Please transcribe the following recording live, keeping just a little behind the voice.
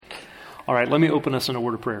All right, let me open us in a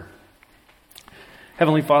word of prayer.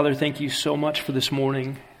 Heavenly Father, thank you so much for this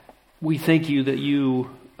morning. We thank you that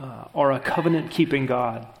you are a covenant-keeping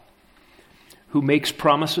God who makes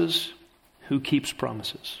promises, who keeps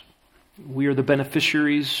promises. We are the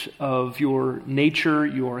beneficiaries of your nature,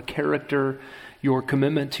 your character, your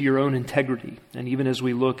commitment to your own integrity. And even as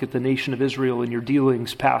we look at the nation of Israel and your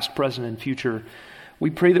dealings, past, present, and future,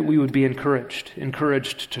 we pray that we would be encouraged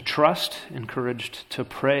to trust, encouraged to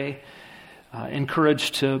pray,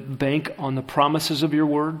 encouraged to bank on the promises of your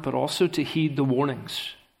word, but also to heed the warnings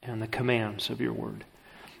and the commands of your word.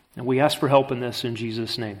 And we ask for help in this in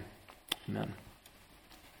Jesus' name. Amen.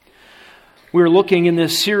 We're looking in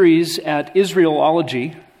this series at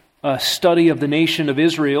Israelology, a study of the nation of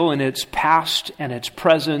Israel in its past and its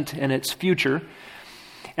present and its future.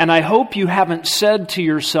 And I hope you haven't said to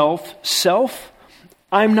yourself,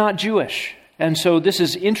 I'm not Jewish. And so this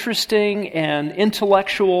is interesting and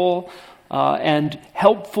intellectual and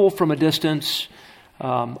helpful from a distance.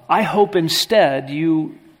 I hope instead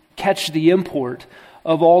you catch the import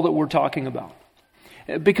of all that we're talking about.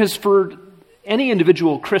 Because for any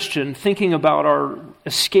individual Christian thinking about our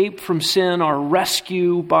escape from sin, our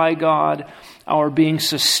rescue by God, our being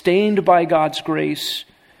sustained by God's grace,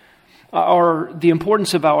 the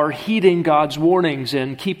importance of our heeding God's warnings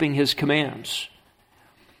and keeping His commands.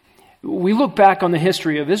 We look back on the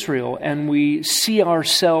history of Israel and we see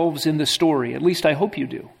ourselves in the story, at least I hope you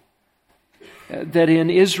do. That in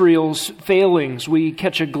Israel's failings we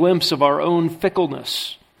catch a glimpse of our own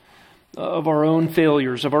fickleness, of our own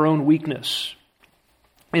failures, of our own weakness.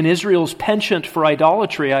 In Israel's penchant for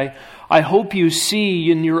idolatry, I hope you see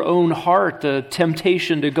in your own heart the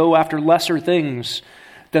temptation to go after lesser things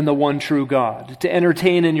than the one true God, to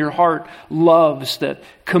entertain in your heart loves that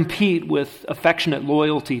compete with affectionate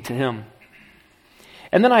loyalty to Him.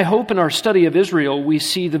 And then I hope in our study of Israel we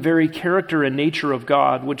see the very character and nature of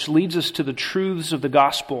God, which leads us to the truths of the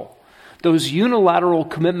gospel, those unilateral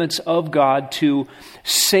commitments of God to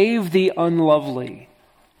save the unlovely,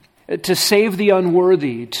 to save the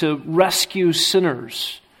unworthy, to rescue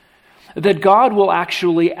sinners, that God will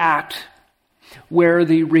actually act where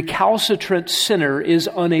the recalcitrant sinner is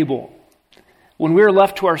unable. When we are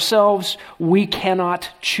left to ourselves, we cannot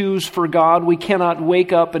choose for God. We cannot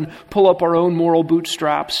wake up and pull up our own moral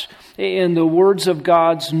bootstraps. In the words of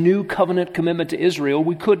God's new covenant commitment to Israel,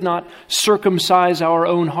 we could not circumcise our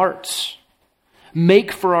own hearts,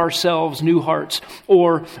 make for ourselves new hearts,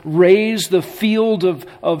 or raise the field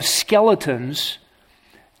of skeletons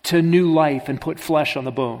to new life and put flesh on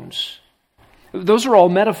the bones. Those are all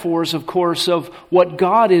metaphors, of course, of what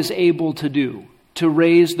God is able to do, to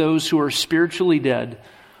raise those who are spiritually dead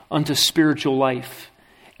unto spiritual life,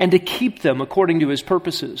 and to keep them according to His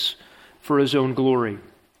purposes for His own glory.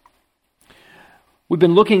 We've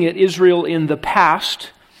been looking at Israel in the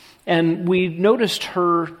past, and we noticed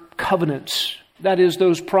her covenants. That is,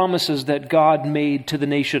 those promises that God made to the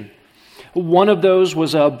nation. One of those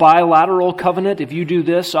was a bilateral covenant. If you do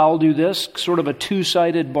this, I'll do this, sort of a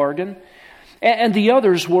two-sided bargain. And the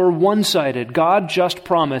others were one-sided. God just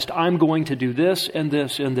promised, I'm going to do this and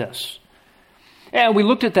this and this. And we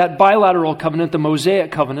looked at that bilateral covenant, the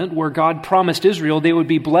Mosaic covenant, where God promised Israel they would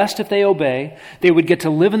be blessed if they obey, they would get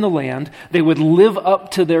to live in the land, they would live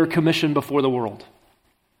up to their commission before the world.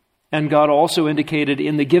 And God also indicated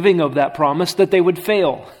in the giving of that promise that they would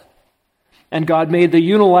fail. And God made the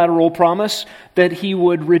unilateral promise that He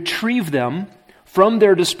would retrieve them from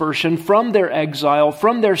their dispersion, from their exile,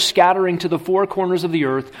 from their scattering to the four corners of the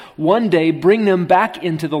earth, one day bring them back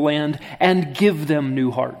into the land and give them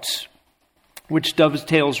new hearts, which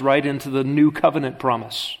dovetails right into the new covenant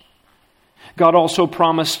promise. God also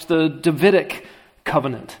promised the Davidic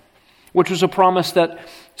covenant, which was a promise that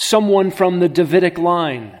someone from the Davidic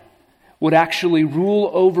line would actually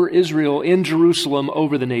rule over Israel in Jerusalem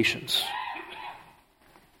over the nations.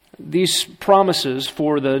 These promises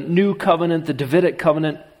for the new covenant, the Davidic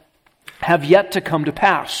covenant, have yet to come to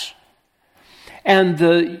pass. And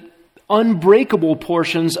the unbreakable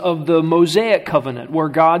portions of the Mosaic covenant, where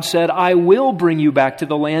God said, I will bring you back to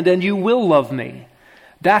the land and you will love me,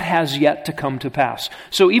 that has yet to come to pass.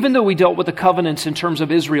 So even though we dealt with the covenants in terms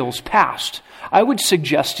of Israel's past, I would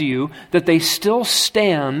suggest to you that they still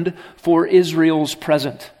stand for Israel's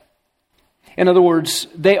present. In other words,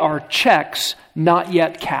 they are checks not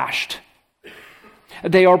yet cashed.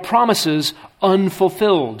 They are promises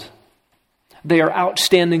unfulfilled. They are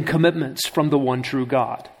outstanding commitments from the one true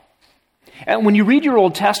God. And when you read your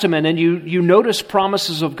Old Testament and you notice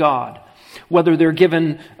promises of God, whether they're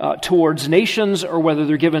given towards nations or whether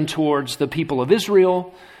they're given towards the people of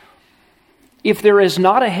Israel, if there is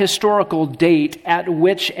not a historical date at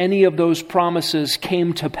which any of those promises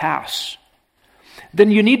came to pass,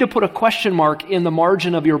 then you need to put a question mark in the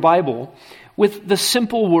margin of your Bible with the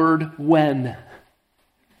simple word when.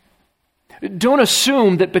 Don't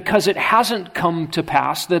assume that because it hasn't come to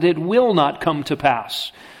pass, that it will not come to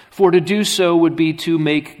pass. For to do so would be to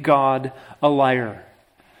make God a liar.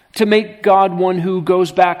 To make God one who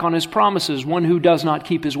goes back on his promises, one who does not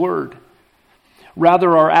keep his word.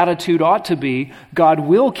 Rather, our attitude ought to be, God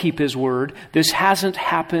will keep his word. This hasn't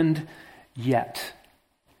happened yet.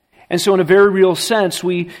 And so in a very real sense,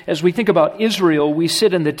 as we think about Israel, we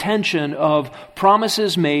sit in the tension of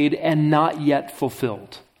promises made and not yet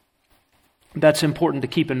fulfilled. That's important to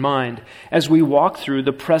keep in mind as we walk through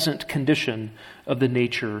the present condition of the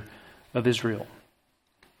nature of Israel.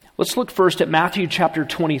 Let's look first at Matthew chapter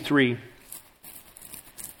 23.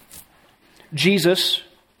 Jesus,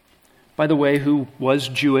 by the way, who was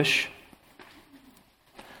Jewish,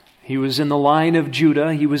 he was in the line of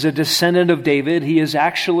Judah. He was a descendant of David. He is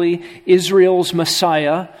actually Israel's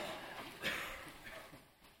Messiah.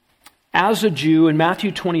 As a Jew, in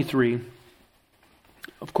Matthew 23,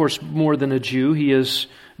 of course, more than a Jew, he is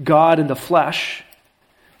God in the flesh.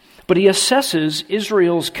 But he assesses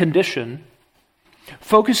Israel's condition,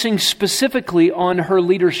 focusing specifically on her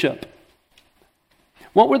leadership.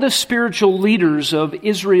 What were the spiritual leaders of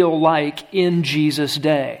Israel like in Jesus'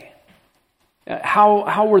 day?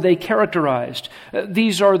 How were they characterized?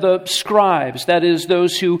 These are the scribes, that is,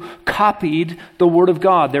 those who copied the Word of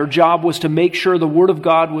God. Their job was to make sure the Word of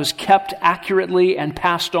God was kept accurately and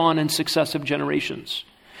passed on in successive generations.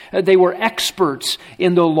 They were experts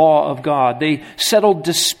in the law of God. They settled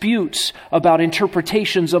disputes about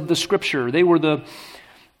interpretations of the Scripture. They were the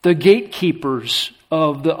gatekeepers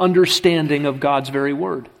of the understanding of God's very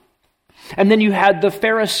Word. And then you had the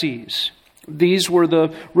Pharisees. These were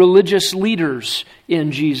the religious leaders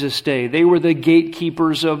in Jesus' day. They were the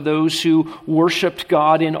gatekeepers of those who worshiped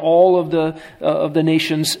God in all of the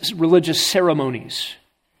nation's religious ceremonies.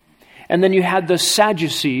 And then you had the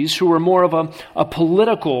Sadducees, who were more of a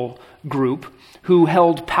political group who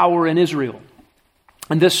held power in Israel.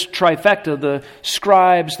 And this trifecta, the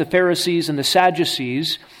scribes, the Pharisees, and the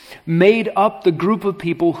Sadducees, made up the group of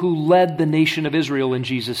people who led the nation of Israel in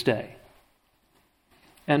Jesus' day.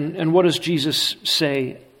 And what does Jesus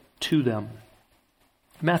say to them?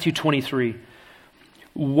 Matthew 23,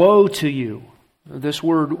 woe to you. This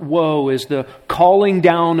word woe is the calling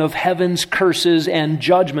down of heaven's curses and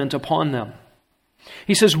judgment upon them.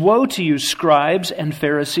 He says, woe to you, scribes and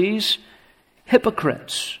Pharisees,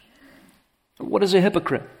 hypocrites. What is a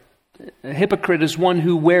hypocrite? A hypocrite is one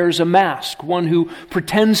who wears a mask, one who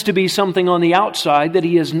pretends to be something on the outside that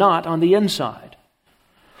he is not on the inside.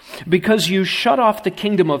 Because you shut off the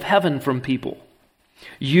kingdom of heaven from people.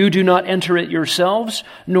 You do not enter it yourselves,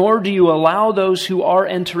 nor do you allow those who are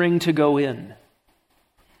entering to go in.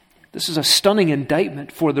 This is a stunning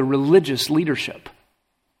indictment for the religious leadership.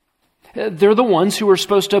 They're the ones who are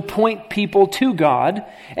supposed to point people to God,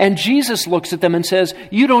 and Jesus looks at them and says,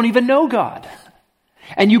 you don't even know God,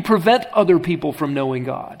 and you prevent other people from knowing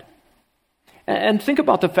God. And think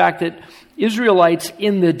about the fact that Israelites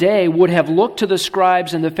in the day would have looked to the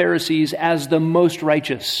scribes and the Pharisees as the most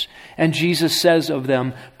righteous. And Jesus says of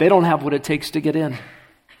them, they don't have what it takes to get in.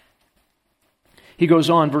 He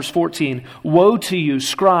goes on, verse 14, woe to you,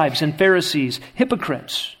 scribes and Pharisees,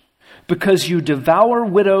 hypocrites, because you devour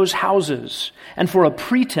widows' houses, and for a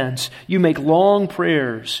pretense you make long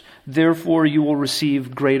prayers. Therefore you will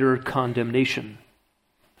receive greater condemnation.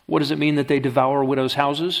 What does it mean that they devour widows'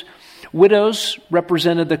 houses? Widows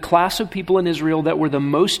represented the class of people in Israel that were the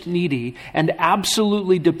most needy and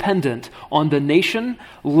absolutely dependent on the nation,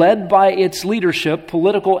 led by its leadership,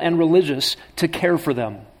 political and religious, to care for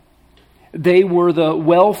them. They were the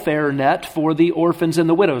welfare net for the orphans and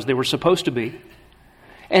the widows. They were supposed to be.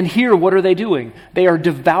 And here, what are they doing? They are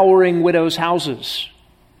devouring widows' houses.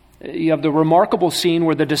 You have the remarkable scene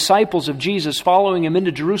where the disciples of Jesus following him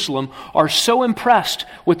into Jerusalem are so impressed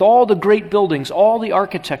with all the great buildings, all the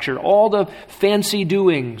architecture, all the fancy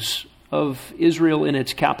doings of Israel in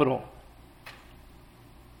its capital.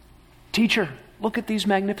 Teacher, look at these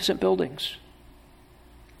magnificent buildings.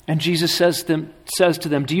 And Jesus says to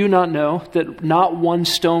them, do you not know that not one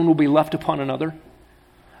stone will be left upon another?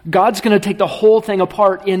 God's going to take the whole thing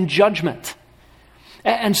apart in judgment.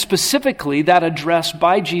 And specifically, that address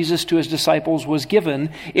by Jesus to his disciples was given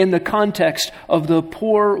in the context of the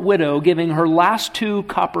poor widow giving her last 2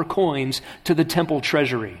 copper coins to the temple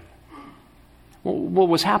treasury. What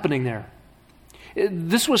was happening there?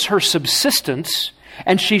 This was her subsistence,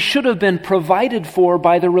 and she should have been provided for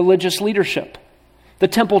by the religious leadership. The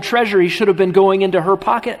temple treasury should have been going into her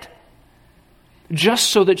pocket just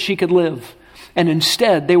so that she could live. And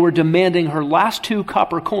instead, they were demanding her last 2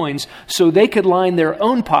 copper coins so they could line their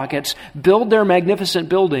own pockets, build their magnificent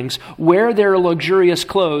buildings, wear their luxurious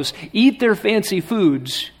clothes, eat their fancy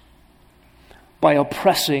foods by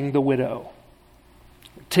oppressing the widow,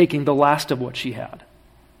 taking the last of what she had.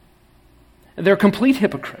 They're complete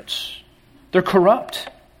hypocrites. They're corrupt.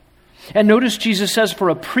 And notice Jesus says, for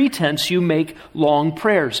a pretense you make long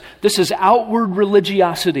prayers. This is outward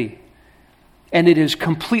religiosity. And it is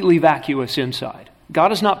completely vacuous inside.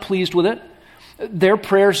 God is not pleased with it. Their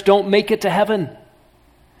prayers don't make it to heaven.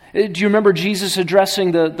 Do you remember Jesus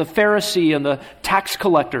addressing the Pharisee and the tax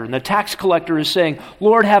collector? And the tax collector is saying,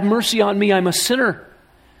 Lord, have mercy on me, I'm a sinner.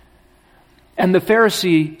 And the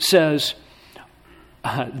Pharisee says,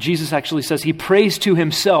 Jesus actually says, he prays to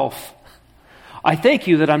himself, I thank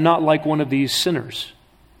you that I'm not like one of these sinners.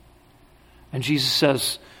 And Jesus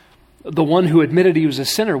says, the one who admitted he was a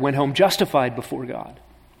sinner went home justified before God.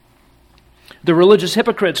 The religious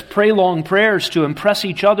hypocrites pray long prayers to impress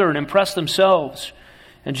each other and impress themselves.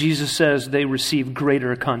 And Jesus says they receive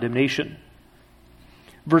greater condemnation.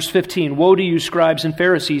 Verse 15, woe to you, scribes and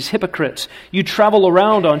Pharisees, hypocrites! You travel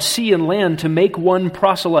around on sea and land to make one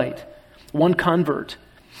proselyte, one convert.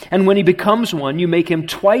 And when he becomes one, you make him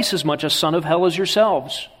twice as much a son of hell as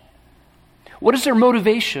yourselves. What is their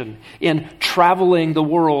motivation in traveling the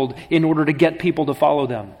world in order to get people to follow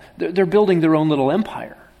them? They're building their own little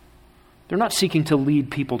empire. They're not seeking to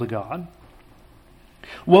lead people to God.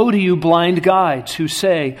 Woe to you, blind guides, who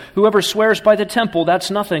say, whoever swears by the temple,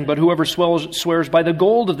 that's nothing, but whoever swears by the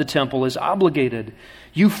gold of the temple is obligated.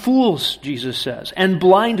 You fools, Jesus says, and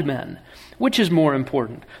blind men. Which is more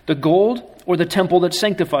important, the gold or the temple that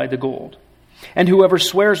sanctified the gold? And whoever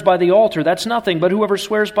swears by the altar, that's nothing, but whoever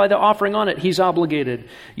swears by the offering on it, he's obligated.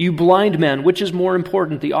 You blind men, which is more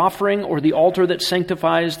important, the offering or the altar that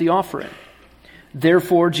sanctifies the offering?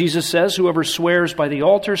 Therefore, Jesus says, whoever swears by the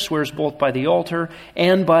altar swears both by the altar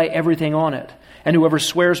and by everything on it. And whoever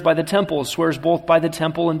swears by the temple swears both by the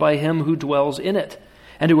temple and by him who dwells in it.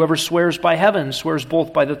 And whoever swears by heaven swears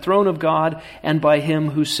both by the throne of God and by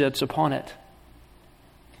him who sits upon it.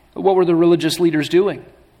 What were the religious leaders doing?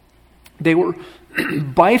 They were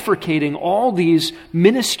bifurcating all these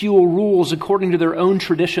minuscule rules according to their own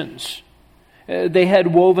traditions. They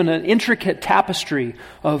had woven an intricate tapestry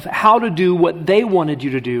of how to do what they wanted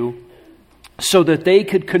you to do so that they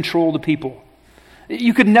could control the people.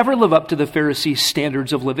 You could never live up to the Pharisees'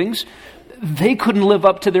 standards of livings. They couldn't live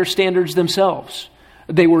up to their standards themselves.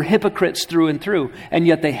 They were hypocrites through and through, and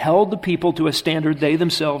yet they held the people to a standard they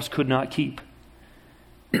themselves could not keep.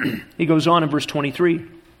 He goes on in verse 23.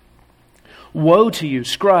 Woe to you,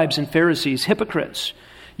 scribes and Pharisees, hypocrites!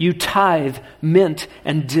 You tithe mint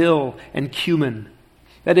and dill and cumin.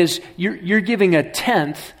 That is, you're giving a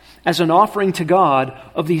tenth as an offering to God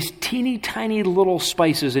of these teeny tiny little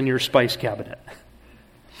spices in your spice cabinet.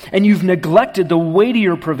 And you've neglected the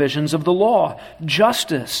weightier provisions of the law,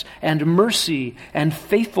 justice and mercy and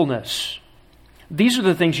faithfulness. These are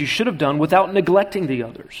the things you should have done without neglecting the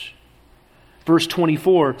others. Verse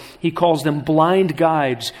 24, he calls them blind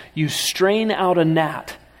guides. You strain out a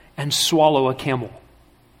gnat and swallow a camel.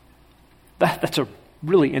 That's a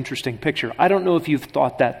really interesting picture. I don't know if you've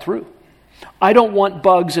thought that through. I don't want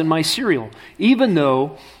bugs in my cereal, even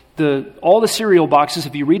though all the cereal boxes,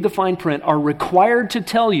 if you read the fine print, are required to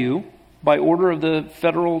tell you, by order of the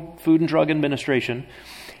Federal Food and Drug Administration,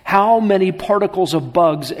 how many particles of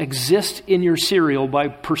bugs exist in your cereal by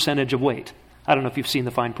percentage of weight. I don't know if you've seen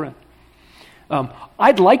the fine print.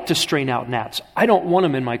 I'd like to strain out gnats. I don't want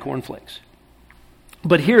them in my cornflakes.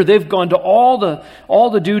 But here they've gone to all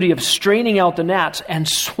the duty of straining out the gnats and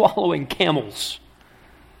swallowing camels.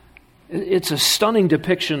 It's a stunning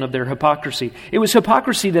depiction of their hypocrisy. It was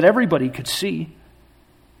hypocrisy that everybody could see.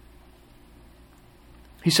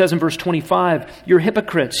 He says in verse 25, you're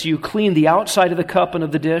hypocrites. You clean the outside of the cup and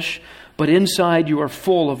of the dish, but inside you are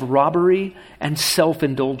full of robbery and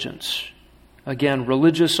self-indulgence. Again,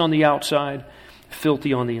 religious on the outside,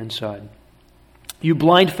 filthy on the inside. You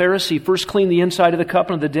blind Pharisee, first clean the inside of the cup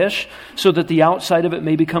and of the dish, so that the outside of it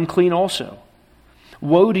may become clean also.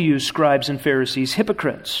 Woe to you, scribes and Pharisees,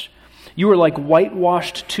 hypocrites! You are like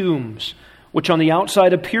whitewashed tombs, which on the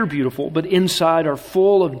outside appear beautiful, but inside are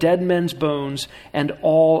full of dead men's bones and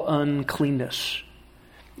all uncleanness.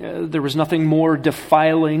 There was nothing more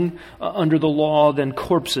defiling under the law than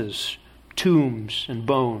corpses, tombs, and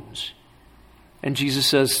bones. And Jesus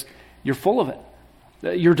says, you're full of it.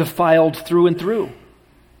 You're defiled through and through.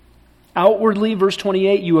 Outwardly, verse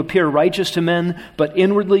 28, you appear righteous to men, but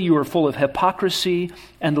inwardly you are full of hypocrisy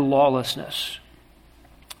and lawlessness.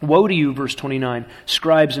 Woe to you, verse 29,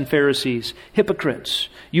 scribes and Pharisees, hypocrites!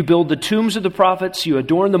 You build the tombs of the prophets, you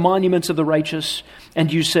adorn the monuments of the righteous,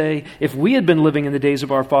 and you say, if we had been living in the days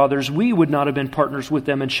of our fathers, we would not have been partners with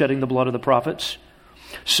them in shedding the blood of the prophets.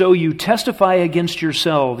 So you testify against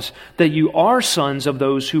yourselves that you are sons of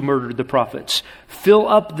those who murdered the prophets. Fill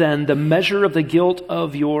up then the measure of the guilt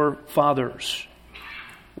of your fathers.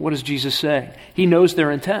 What does Jesus say? He knows their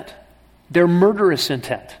intent, their murderous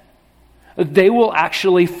intent. They will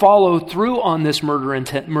actually follow through on this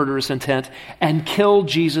murderous intent and kill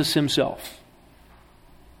Jesus himself.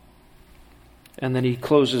 And then he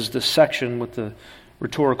closes this section with the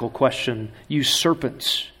rhetorical question, you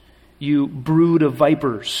serpents, you brood of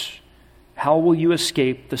vipers, how will you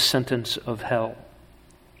escape the sentence of hell?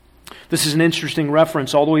 This is an interesting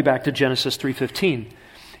reference all the way back to Genesis 3:15.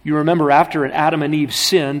 You remember after Adam and Eve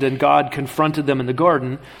sinned and God confronted them in the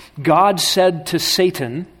garden, God said to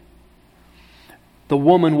Satan, the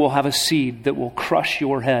woman will have a seed that will crush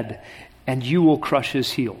your head, and you will crush his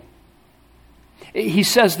heel. He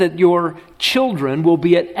says that your children will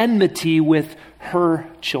be at enmity with her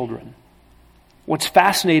children. What's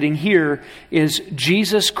fascinating here is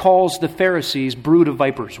Jesus calls the Pharisees brood of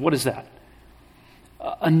vipers. What is that?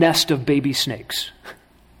 A nest of baby snakes.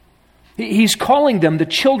 He's calling them the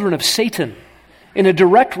children of Satan in a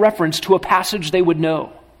direct reference to a passage they would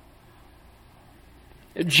know.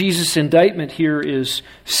 Jesus' indictment here is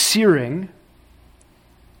searing.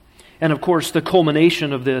 And of course, the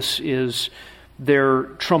culmination of this is their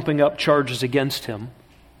trumping up charges against him,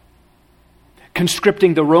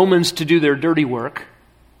 conscripting the Romans to do their dirty work,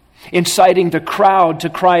 inciting the crowd to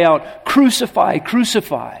cry out, crucify,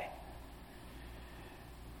 crucify.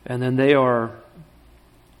 And then they are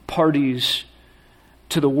parties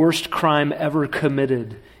to the worst crime ever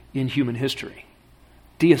committed in human history,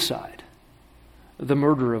 deicide. The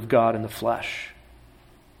murder of God in the flesh.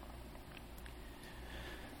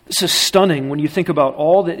 This is stunning when you think about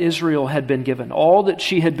all that Israel had been given, all that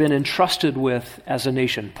she had been entrusted with as a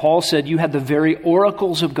nation. Paul said, you had the very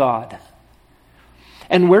oracles of God.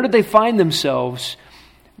 And where did they find themselves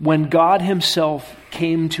when God himself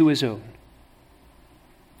came to his own?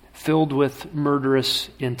 Filled with murderous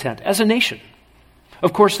intent, as a nation.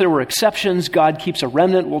 Of course, there were exceptions. God keeps a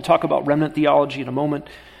remnant. We'll talk about remnant theology in a moment.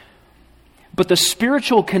 But the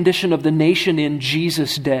spiritual condition of the nation in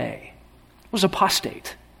Jesus' day was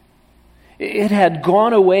apostate. It had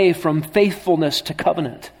gone away from faithfulness to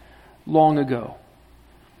covenant long ago.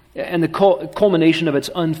 And the culmination of its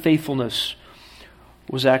unfaithfulness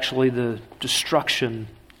was actually the destruction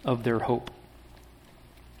of their hope.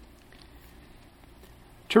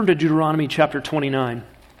 Turn to Deuteronomy chapter 29.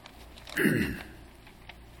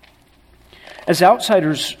 As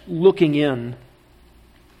outsiders looking in,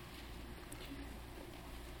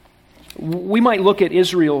 we might look at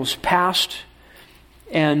Israel's past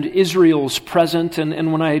and Israel's present.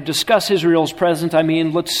 And when I discuss Israel's present, I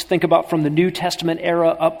mean, let's think about from the New Testament era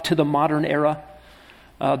up to the modern era,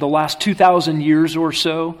 the last 2,000 years or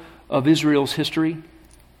so of Israel's history.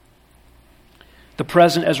 The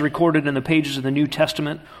present as recorded in the pages of the New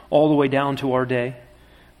Testament all the way down to our day.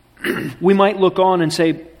 We might look on and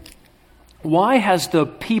say, why has the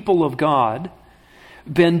people of God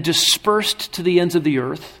been dispersed to the ends of the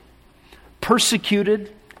earth?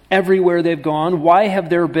 Persecuted everywhere they've gone? Why have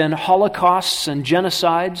there been holocausts and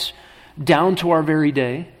genocides down to our very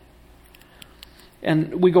day?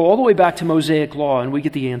 And we go all the way back to Mosaic law and we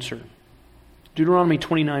get the answer. Deuteronomy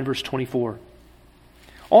 29 verse 24.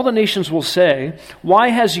 All the nations will say, why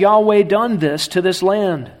has Yahweh done this to this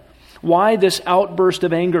land? Why this outburst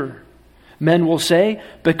of anger? Men will say,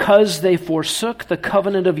 because they forsook the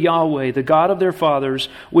covenant of Yahweh, the God of their fathers,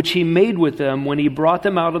 which he made with them when he brought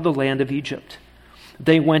them out of the land of Egypt.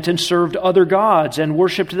 They went and served other gods and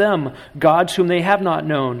worshipped them, gods whom they have not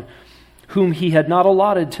known, whom he had not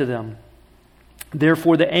allotted to them.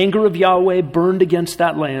 Therefore the anger of Yahweh burned against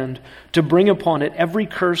that land to bring upon it every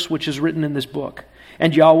curse which is written in this book.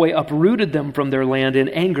 And Yahweh uprooted them from their land in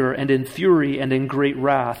anger and in fury and in great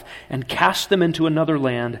wrath, and cast them into another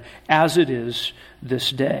land, as it is this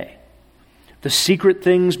day. The secret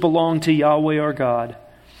things belong to Yahweh our God,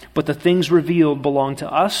 but the things revealed belong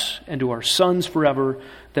to us and to our sons forever,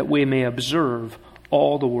 that we may observe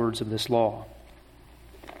all the words of this law.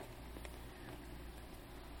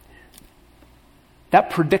 That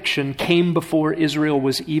prediction came before Israel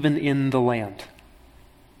was even in the land.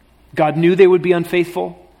 God knew they would be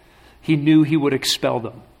unfaithful. He knew he would expel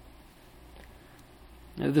them.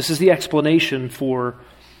 This is the explanation for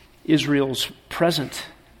Israel's present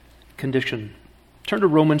condition. Turn to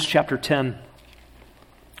Romans chapter 10.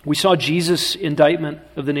 We saw Jesus' indictment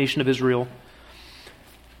of the nation of Israel.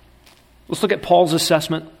 Let's look at Paul's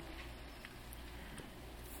assessment.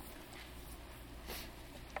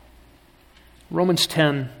 Romans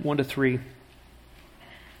 10, 1-3.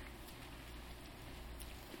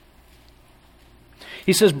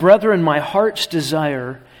 He says, "Brethren, my heart's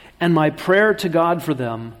desire and my prayer to God for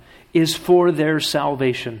them is for their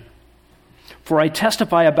salvation. For I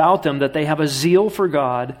testify about them that they have a zeal for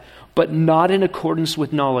God, but not in accordance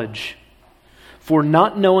with knowledge. For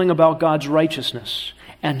not knowing about God's righteousness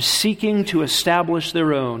and seeking to establish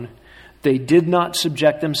their own, they did not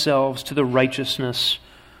subject themselves to the righteousness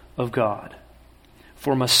of God.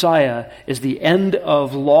 For Messiah is the end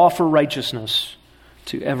of law for righteousness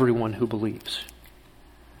to everyone who believes."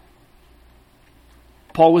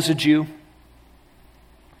 Paul was a Jew.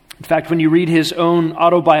 In fact, when you read his own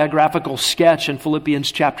autobiographical sketch in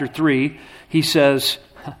Philippians chapter 3, he says,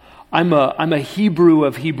 I'm a Hebrew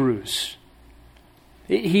of Hebrews.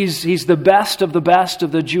 He's the best of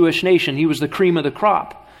the Jewish nation. He was the cream of the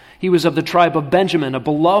crop. He was of the tribe of Benjamin, a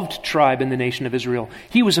beloved tribe in the nation of Israel.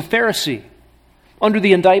 He was a Pharisee, under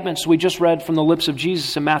the indictments we just read from the lips of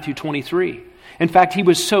Jesus in Matthew 23. In fact, he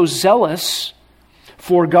was so zealous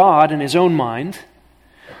for God in his own mind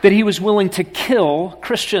that he was willing to kill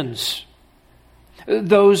Christians,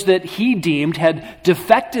 those that he deemed had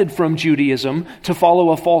defected from Judaism to follow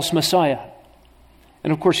a false Messiah.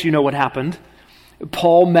 And of course, you know what happened.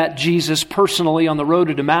 Paul met Jesus personally on the road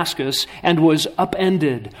to Damascus and was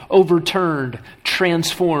upended, overturned,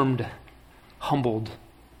 transformed, humbled.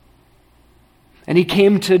 And he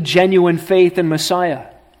came to genuine faith in Messiah.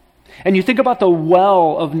 And you think about the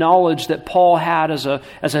well of knowledge that Paul had as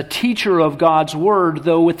a teacher of God's word,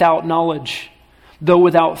 though without knowledge, though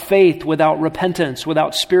without faith, without repentance,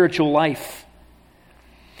 without spiritual life.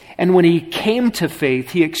 And when he came to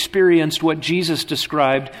faith, he experienced what Jesus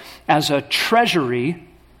described as a treasury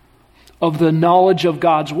of the knowledge of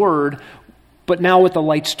God's word, but now with the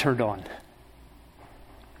lights turned on.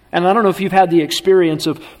 And I don't know if you've had the experience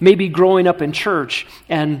of maybe growing up in church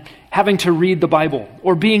and having to read the Bible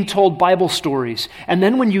or being told Bible stories. And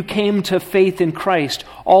then when you came to faith in Christ,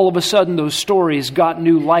 all of a sudden those stories got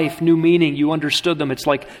new life, new meaning. You understood them. It's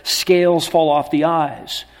like scales fall off the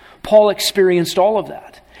eyes. Paul experienced all of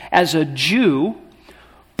that. As a Jew,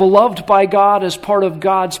 beloved by God as part of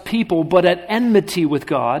God's people, but at enmity with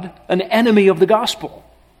God, an enemy of the gospel,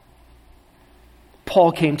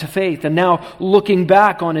 Paul came to faith. And now, looking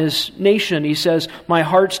back on his nation, he says, "My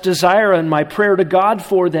heart's desire and my prayer to God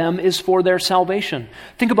for them is for their salvation."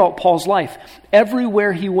 Think about Paul's life.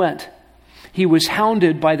 Everywhere he went, he was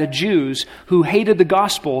hounded by the Jews who hated the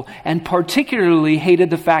gospel and particularly hated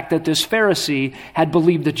the fact that this Pharisee had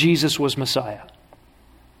believed that Jesus was Messiah.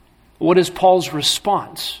 What is Paul's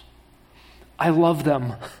response? I love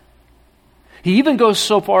them. He even goes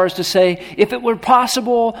so far as to say, if it were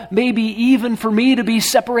possible, maybe even for me to be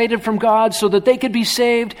separated from God so that they could be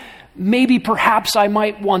saved, maybe perhaps I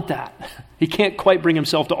might want that. He can't quite bring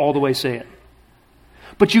himself to all the way say it.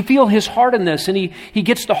 But you feel his heart in this, and he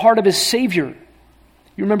gets the heart of his Savior.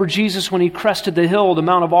 You remember Jesus when he crested the hill, the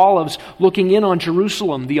Mount of Olives, looking in on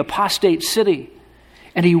Jerusalem, the apostate city,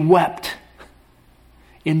 and he wept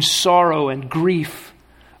in sorrow and grief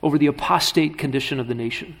over the apostate condition of the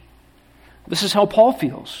nation. This is how Paul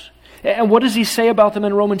feels. And what does he say about them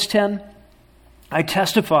in Romans 10? I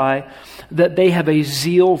testify that they have a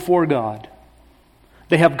zeal for God.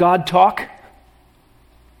 They have God talk.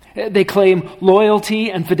 They claim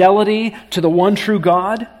loyalty and fidelity to the one true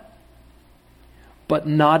God, but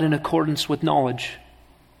not in accordance with knowledge.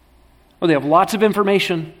 Well, they have lots of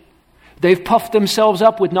information. They've puffed themselves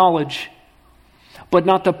up with knowledge, but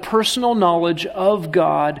not the personal knowledge of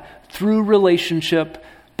God through relationship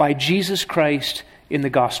by Jesus Christ in the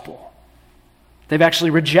gospel. They've actually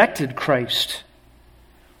rejected Christ,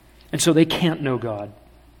 and so they can't know God.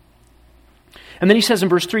 And then he says in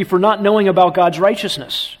verse 3, for not knowing about God's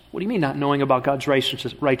righteousness. What do you mean not knowing about God's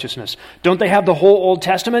righteousness? Don't they have the whole Old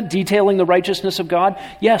Testament detailing the righteousness of God?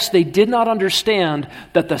 Yes, they did not understand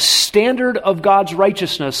that the standard of God's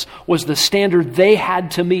righteousness was the standard they had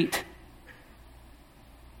to meet.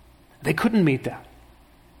 They couldn't meet that.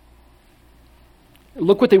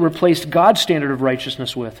 Look what they replaced God's standard of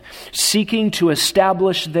righteousness with, seeking to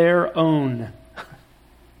establish their own.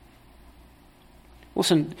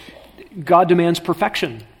 Listen, God demands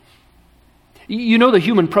perfection. You know the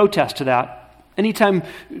human protest to that. Anytime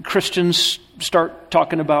Christians start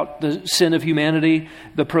talking about the sin of humanity,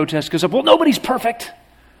 the protest goes up, well, nobody's perfect.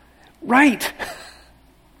 Right.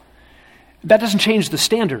 That doesn't change the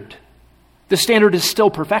standard. The standard is still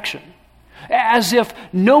perfection. As if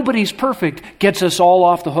nobody's perfect gets us all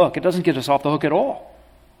off the hook. It doesn't get us off the hook at all.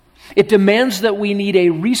 It demands that we need a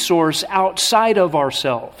resource outside of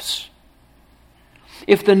ourselves.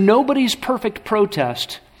 If the nobody's perfect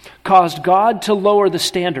protest caused God to lower the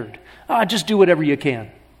standard, just do whatever you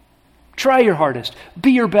can. Try your hardest.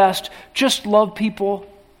 Be your best. Just love people.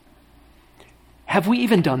 Have we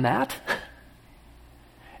even done that?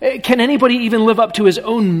 Can anybody even live up to his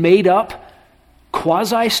own made-up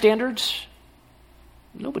quasi-standards?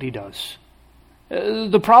 Nobody does.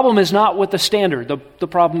 The problem is not with the standard. The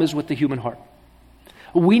problem is with the human heart.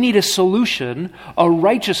 We need a solution, a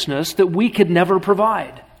righteousness that we could never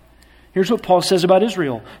provide. Here's what Paul says about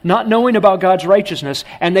Israel. Not knowing about God's righteousness,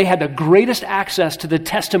 and they had the greatest access to the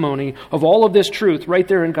testimony of all of this truth right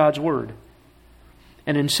there in God's word.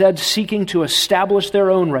 And instead seeking to establish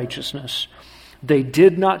their own righteousness, they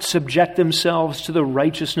did not subject themselves to the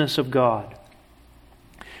righteousness of God.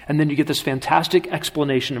 And then you get this fantastic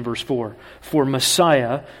explanation in verse 4. For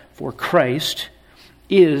Messiah, for Christ,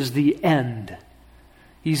 is the end.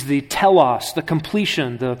 He's the telos, the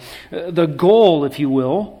completion, the goal, if you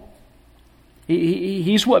will.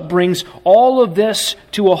 He's what brings all of this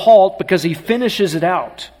to a halt because he finishes it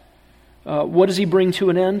out. What does he bring to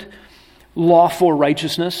an end? Law for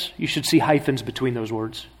righteousness. You should see hyphens between those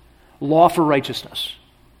words. Law for righteousness.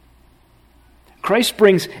 Christ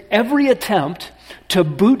brings every attempt to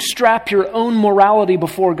bootstrap your own morality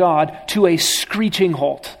before God to a screeching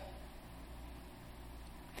halt.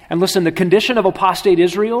 And listen, the condition of apostate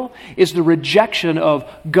Israel is the rejection of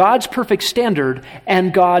God's perfect standard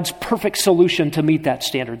and God's perfect solution to meet that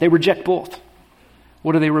standard. They reject both.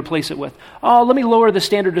 What do they replace it with? Let me lower the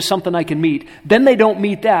standard to something I can meet. Then they don't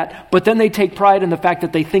meet that, but then they take pride in the fact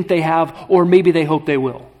that they think they have, or maybe they hope they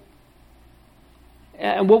will.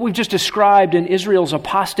 And what we've just described in Israel's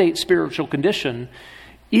apostate spiritual condition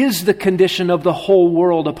is the condition of the whole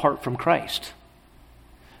world apart from Christ.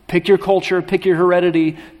 Pick your culture, pick your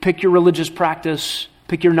heredity, pick your religious practice,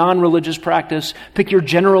 pick your non-religious practice, pick your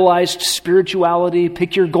generalized spirituality,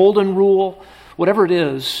 pick your golden rule, whatever it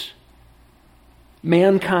is,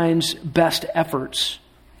 mankind's best efforts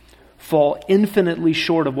fall infinitely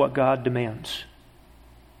short of what God demands.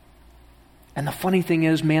 And the funny thing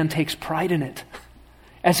is, man takes pride in it,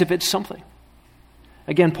 as if it's something.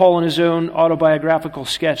 Again, Paul in his own autobiographical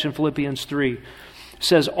sketch in Philippians 3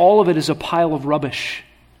 says all of it is a pile of rubbish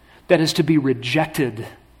that is to be rejected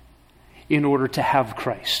in order to have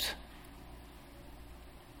Christ.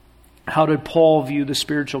 How did Paul view the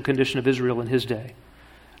spiritual condition of Israel in his day?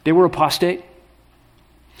 They were apostate,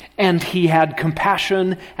 and he had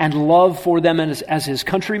compassion and love for them as his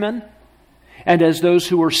countrymen and as those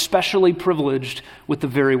who were specially privileged with the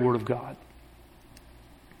very word of God.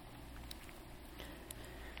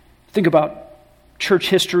 Think about church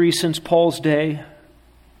history since Paul's day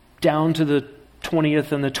down to the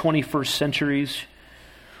 20th and the 21st centuries.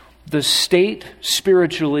 The state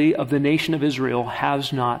spiritually of the nation of Israel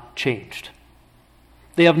has not changed.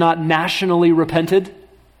 They have not nationally repented,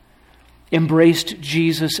 embraced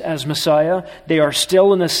Jesus as Messiah. They are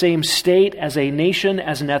still in the same state as a nation,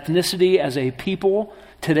 as an ethnicity, as a people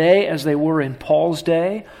today as they were in Paul's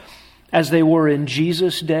day, as they were in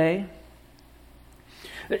Jesus' day.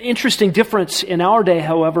 An interesting difference in our day,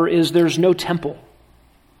 however, is there's no temple.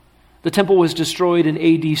 The temple was destroyed in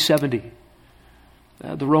AD 70.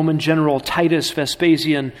 The Roman general Titus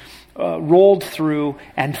Vespasian rolled through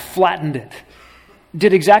and flattened it.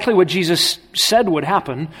 Did exactly what Jesus said would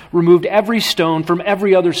happen, removed every stone from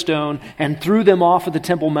every other stone and threw them off of the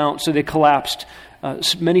Temple Mount so they collapsed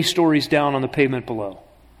many stories down on the pavement below.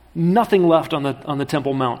 Nothing left on the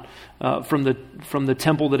Temple Mount from the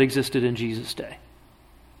temple that existed in Jesus' day.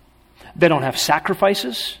 They don't have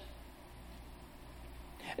sacrifices.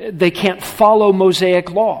 They can't follow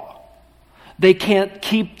Mosaic law. They can't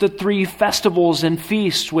keep the 3 festivals and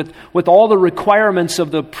feasts with all the requirements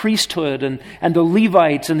of the priesthood and the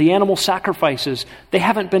Levites and the animal sacrifices. They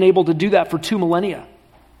haven't been able to do that for 2 millennia.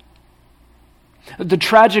 The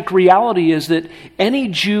tragic reality is that any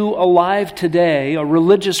Jew alive today, a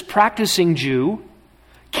religious practicing Jew,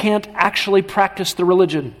 can't actually practice the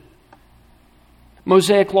religion.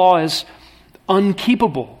 Mosaic law is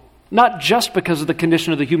unkeepable, not just because of the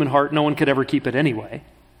condition of the human heart, no one could ever keep it anyway,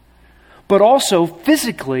 but also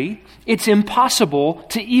physically, it's impossible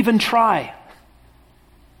to even try.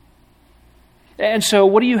 And so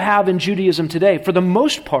what do you have in Judaism today? For the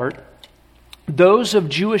most part, those of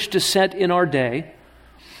Jewish descent in our day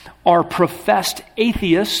are professed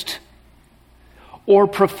atheist or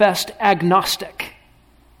professed agnostic.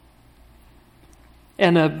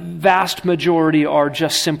 And a vast majority are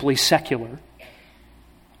just simply secular.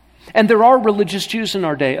 And there are religious Jews in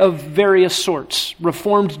our day of various sorts.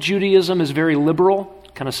 Reformed Judaism is very liberal,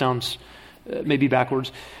 kind of sounds maybe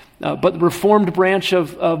backwards. But the Reformed branch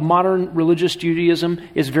of modern religious Judaism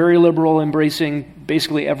is very liberal, embracing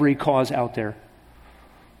basically every cause out there.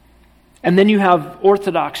 And then you have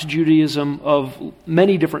Orthodox Judaism of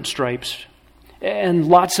many different stripes, and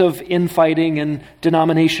lots of infighting and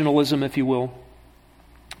denominationalism, if you will.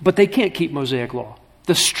 But they can't keep Mosaic law,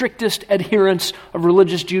 the strictest adherents of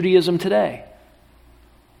religious Judaism today.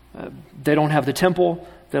 They don't have the temple,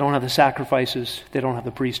 they don't have the sacrifices, they don't have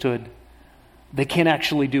the priesthood. They can't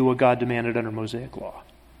actually do what God demanded under Mosaic law.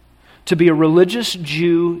 To be a religious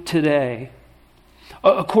Jew today,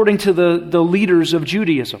 according to the leaders of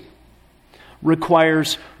Judaism,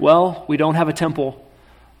 requires, well, we don't have a temple.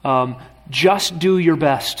 Just do your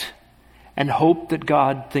best and hope that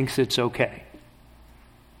God thinks it's okay.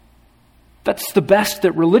 That's the best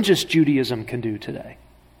that religious Judaism can do today.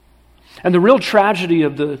 And the real tragedy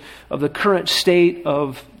of the current state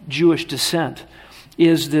of Jewish descent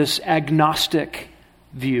is this agnostic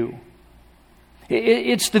view.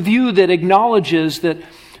 It's the view that acknowledges that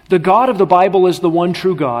the God of the Bible is the one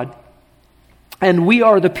true God, and we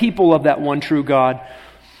are the people of that one true God,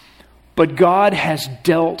 but God has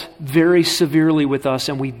dealt very severely with us,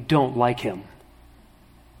 and we don't like Him.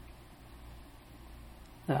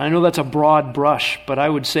 I know that's a broad brush, but I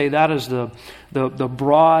would say that is the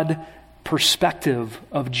broad perspective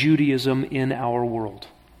of Judaism in our world.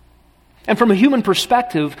 And from a human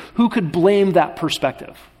perspective, who could blame that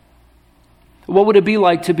perspective? What would it be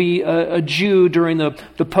like to be a Jew during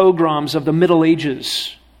the pogroms of the Middle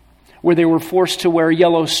Ages, where they were forced to wear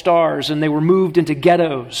yellow stars and they were moved into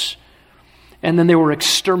ghettos and then they were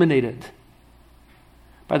exterminated?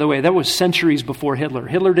 By the way, that was centuries before Hitler.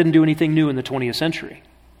 Hitler didn't do anything new in the 20th century.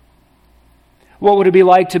 What would it be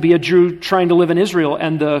like to be a Jew trying to live in Israel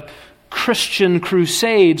and the Christian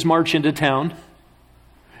crusades march into town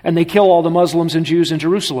and they kill all the Muslims and Jews in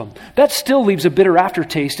Jerusalem? That still leaves a bitter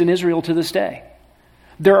aftertaste in Israel to this day.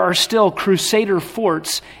 There are still crusader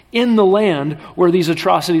forts in the land where these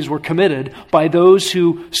atrocities were committed by those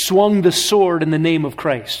who swung the sword in the name of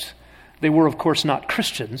Christ. They were, of course, not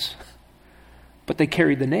Christians, but they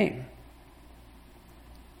carried the name.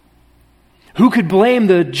 Who could blame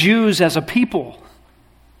the Jews as a people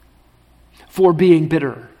for being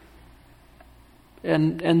bitter?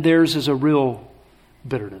 And theirs is a real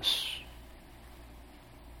bitterness.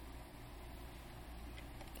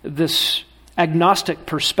 This agnostic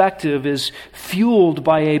perspective is fueled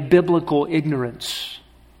by a biblical ignorance.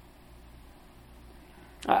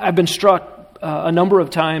 I've been struck a number of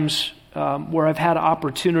times where I've had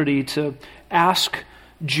opportunity to ask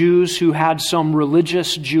Jews who had some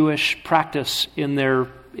religious Jewish practice in their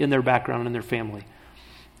background, in their family,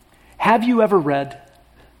 have you ever read?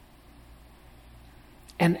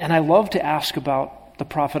 And I love to ask about the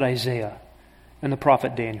prophet Isaiah and the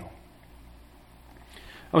prophet Daniel.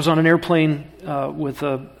 I was on an airplane with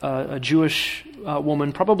a Jewish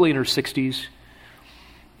woman, probably in her 60s.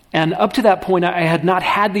 And up to that point, I had not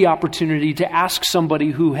had the opportunity to ask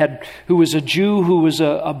somebody who was a Jew, who was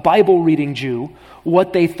a Bible-reading Jew,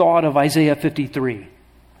 what they thought of Isaiah 53.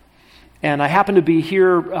 And I happened to be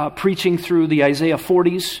here preaching through the Isaiah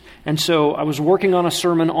 40s, and so I was working on a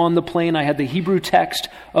sermon on the plane. I had the Hebrew text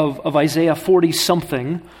of Isaiah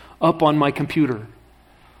 40-something up on my computer.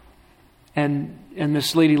 And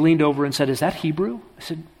this lady leaned over and said, "Is that Hebrew?" I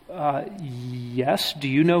said, "Yes. Do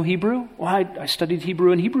you know Hebrew?" "Well, I studied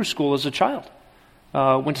Hebrew in Hebrew school as a child.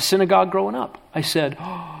 Went to synagogue growing up." I said,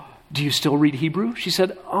 "Do you still read Hebrew?" She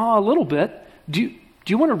said, "A little bit. Do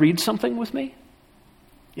you want to read something with me?"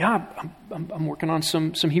 "Yeah, I'm working on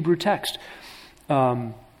some Hebrew text."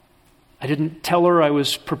 I didn't tell her I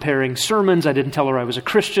was preparing sermons. I didn't tell her I was a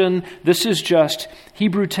Christian. This is just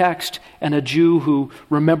Hebrew text and a Jew who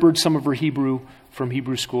remembered some of her Hebrew from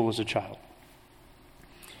Hebrew school as a child.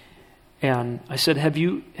 And I said, have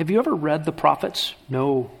you ever read the prophets?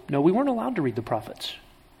 No, we weren't allowed to read the prophets.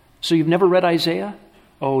 "So you've never read Isaiah?"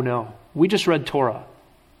 "Oh, no. We just read Torah,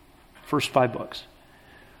 first 5 books."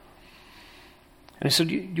 And I said,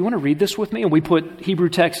 "Do you want to read this with me?" And we put Hebrew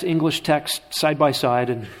text, English text side by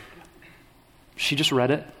side, and she just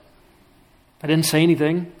read it. I didn't say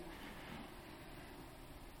anything.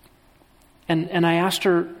 And I asked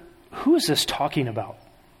her, "Who is this talking about?"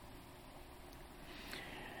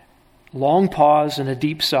 Long pause and a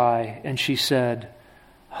deep sigh, and she said,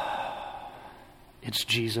 "It's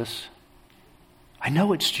Jesus. I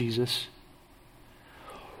know it's Jesus.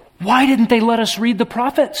 Why didn't they let us read the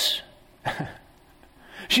prophets?"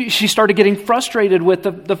 She started getting frustrated with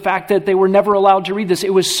the fact that they were never allowed to read this.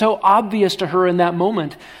 It was so obvious to her in that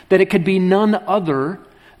moment that it could be none other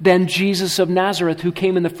than Jesus of Nazareth, who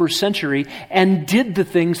came in the first century and did the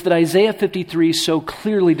things that Isaiah 53 so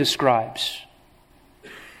clearly describes.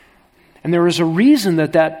 And there is a reason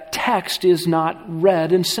that that text is not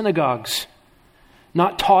read in synagogues,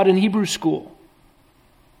 not taught in Hebrew school.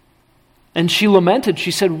 And she lamented.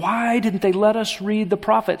 She said, why didn't they let us read the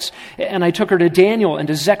prophets? And I took her to Daniel and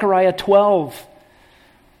to Zechariah 12.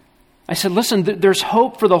 I said, listen, there's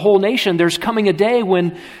hope for the whole nation. There's coming a day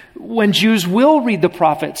when Jews will read the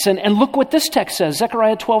prophets. And look what this text says,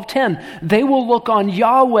 Zechariah 12:10. They will look on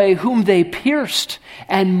Yahweh whom they pierced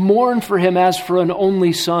and mourn for him as for an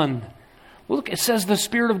only son. Look, it says the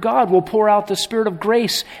Spirit of God will pour out the Spirit of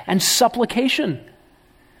grace and supplication.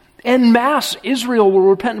 En masse, Israel will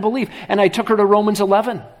repent and believe. And I took her to Romans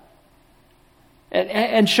 11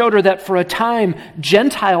 and showed her that for a time,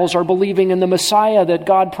 Gentiles are believing in the Messiah that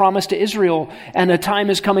God promised to Israel. And a time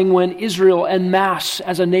is coming when Israel en masse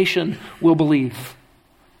as a nation will believe.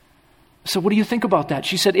 So what do you think about that?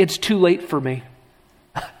 She said, it's too late for me.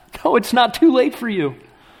 No, it's not too late for you.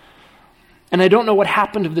 And I don't know what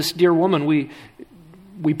happened to this dear woman.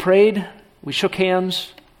 We prayed, we shook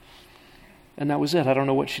hands, and that was it. I don't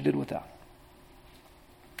know what she did with that.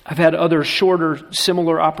 I've had other shorter,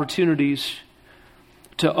 similar opportunities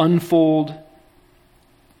to unfold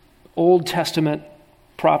Old Testament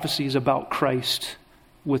prophecies about Christ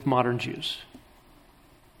with modern Jews.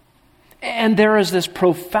 And there is this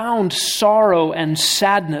profound sorrow and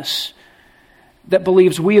sadness that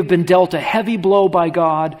believes we have been dealt a heavy blow by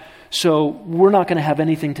God, so we're not going to have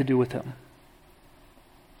anything to do with him.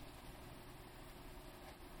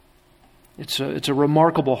 It's a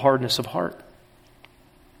remarkable hardness of heart.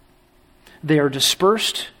 They are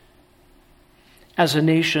dispersed as a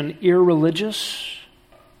nation, irreligious,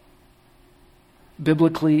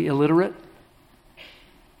 biblically illiterate,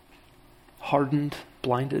 hardened,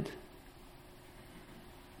 blinded.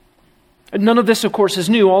 And none of this, of course, is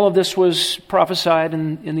new. All of this was prophesied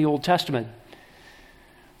in the Old Testament.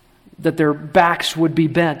 That their backs would be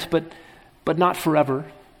bent, but not forever.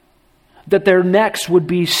 That their necks would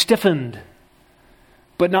be stiffened,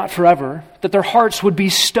 but not forever. That their hearts would be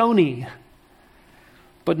stony,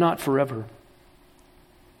 but not forever.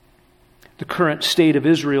 The current state of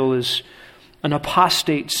Israel is an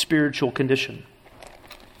apostate spiritual condition.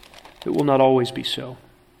 It will not always be so.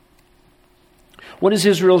 What is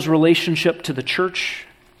Israel's relationship to the church?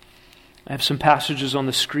 I have some passages on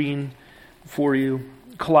the screen for you.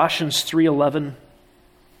 Colossians 3:11.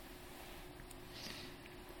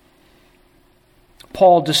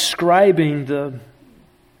 Paul describing the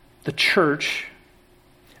church,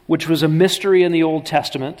 which was a mystery in the Old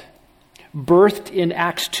Testament, birthed in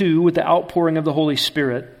Acts 2 with the outpouring of the Holy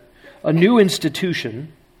Spirit, a new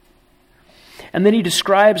institution. And then he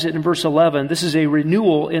describes it in verse 11. This is a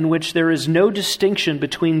renewal in which there is no distinction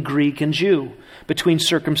between Greek and Jew, between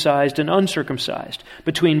circumcised and uncircumcised,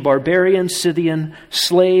 between barbarian, Scythian,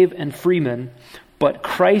 slave and freeman, but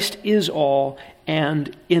Christ is all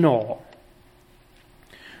and in all.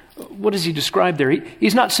 What does he describe there?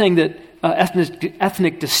 He's not saying that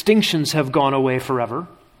ethnic distinctions have gone away forever.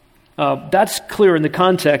 That's clear in the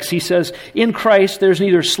context. He says, in Christ there's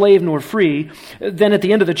neither slave nor free. Then at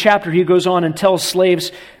the end of the chapter he goes on and tells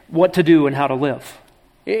slaves what to do and how to live.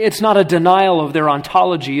 It's not a denial of their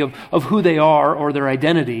ontology, of who they are or their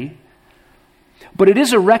identity. But it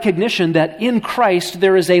is a recognition that in Christ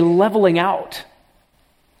there is a leveling out.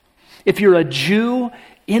 If you're a Jew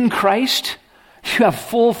in Christ, you have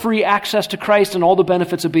full free access to Christ and all the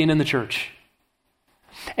benefits of being in the church.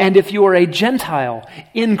 And if you are a Gentile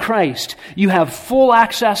in Christ, you have full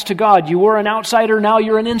access to God. You were an outsider, now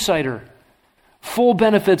you're an insider. Full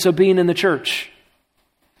benefits of being in the church.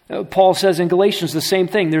 Paul says in Galatians the same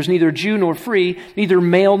thing. There's neither Jew nor free, neither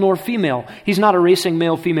male nor female. He's not erasing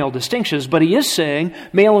male-female distinctions, but he is saying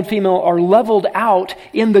male and female are leveled out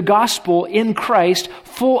in the gospel in Christ,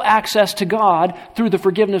 full access to God through the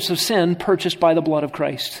forgiveness of sin purchased by the blood of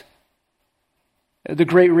Christ. The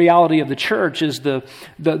great reality of the church is the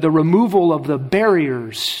removal of the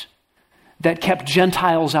barriers that kept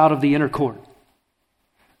Gentiles out of the inner court,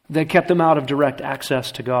 that kept them out of direct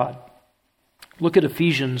access to God. Look at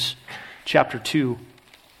Ephesians chapter 2.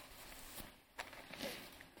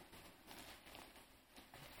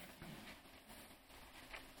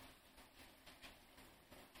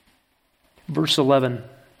 Verse 11.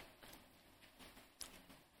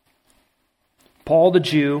 Paul the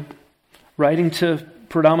Jew, writing to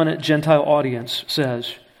predominant Gentile audience,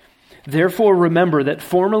 says, "Therefore remember that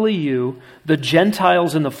formerly you, the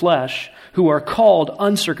Gentiles in the flesh, who are called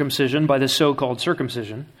uncircumcision by the so-called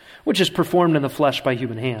circumcision, which is performed in the flesh by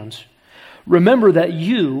human hands, remember that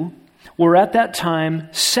you, were at that time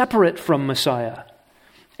separate from Messiah,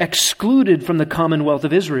 excluded from the commonwealth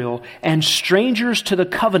of Israel, and strangers to the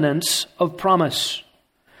covenants of promise,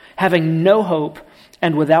 having no hope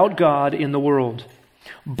and without God in the world.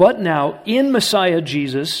 But now, in Messiah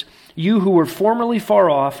Jesus, you who were formerly far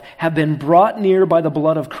off have been brought near by the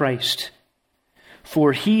blood of Christ.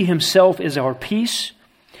 For he himself is our peace.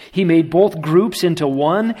 He made both groups into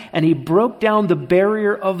one, and he broke down the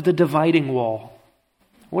barrier of the dividing wall.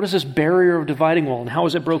 What is this barrier of dividing wall, and how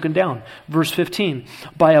is it broken down? Verse 15,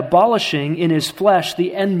 by abolishing in his flesh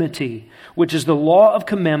the enmity, which is the law of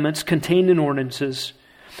commandments contained in ordinances,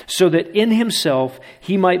 so that in himself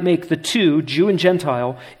he might make the two, Jew and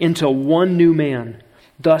Gentile, into one new man,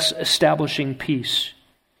 thus establishing peace.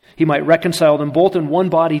 He might reconcile them both in one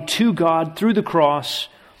body to God through the cross,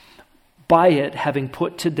 by it having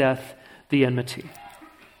put to death the enmity.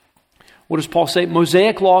 What does Paul say?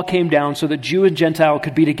 Mosaic law came down so that Jew and Gentile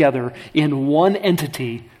could be together in one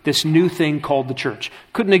entity, this new thing called the church.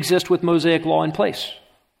 Couldn't exist with Mosaic law in place.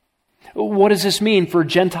 What does this mean for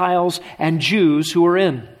Gentiles and Jews who are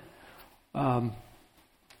in?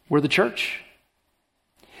 We're the church.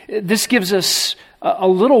 This gives us a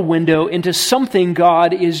little window into something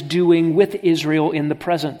God is doing with Israel in the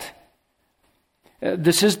present.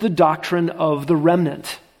 This is the doctrine of the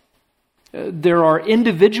remnant. There are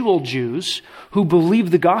individual Jews who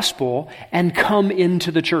believe the gospel and come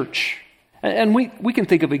into the church. And we can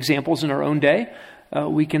think of examples in our own day.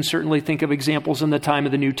 We can certainly think of examples in the time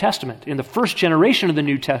of the New Testament. In the first generation of the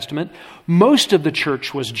New Testament, most of the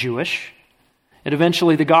church was Jewish. And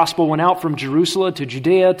eventually the gospel went out from Jerusalem to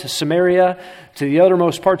Judea to Samaria to the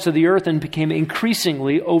uttermost parts of the earth and became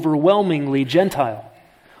increasingly, overwhelmingly Gentile.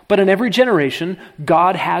 But in every generation,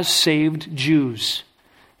 God has saved Jews.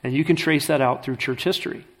 And you can trace that out through church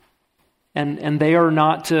history. And they are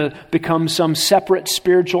not to become some separate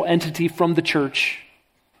spiritual entity from the church.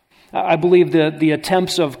 I believe the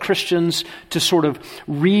attempts of Christians to sort of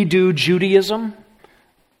redo Judaism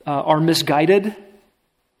are misguided.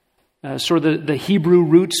 Sort of the Hebrew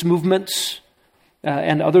roots movements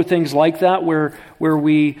and other things like that, where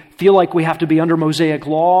we feel like we have to be under Mosaic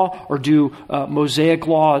law or do Mosaic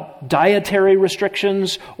law dietary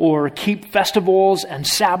restrictions or keep festivals and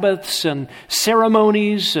Sabbaths and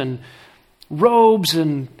ceremonies and robes,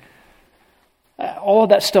 and all of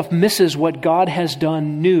that stuff misses what God has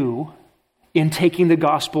done new in taking the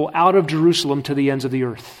gospel out of Jerusalem to the ends of the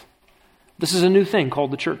earth. This is a new thing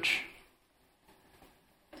called the church.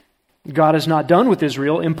 God is not done with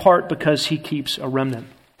Israel, in part because he keeps a remnant.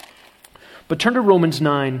 But turn to Romans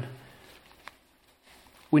 9.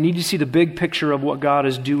 We need to see the big picture of what God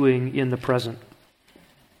is doing in the present.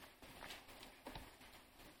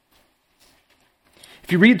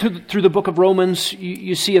 If you read through the book of Romans,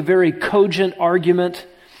 you see a very cogent argument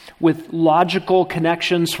with logical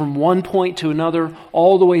connections from one point to another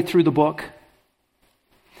all the way through the book.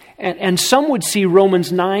 And some would see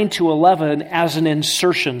Romans 9 to 11 as an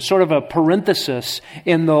insertion, sort of a parenthesis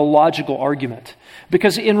in the logical argument.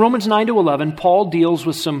 Because in Romans 9 to 11, Paul deals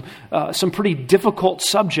with some pretty difficult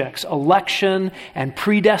subjects: election and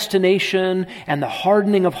predestination and the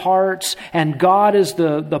hardening of hearts, and God is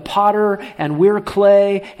the potter and we're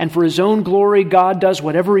clay, and for his own glory God does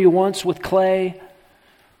whatever he wants with clay.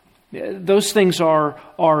 Those things are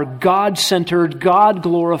God-centered,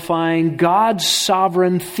 God-glorifying,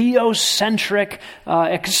 God-sovereign, theocentric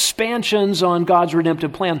expansions on God's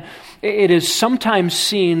redemptive plan. It is sometimes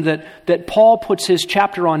seen that Paul puts his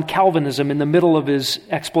chapter on Calvinism in the middle of his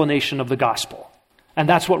explanation of the gospel. And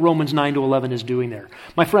that's what Romans 9 to 11 is doing there.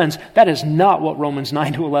 My friends, that is not what Romans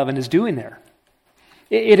 9 to 11 is doing there.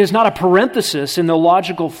 It is not a parenthesis in the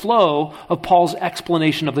logical flow of Paul's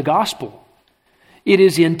explanation of the gospel. It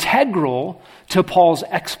is integral to Paul's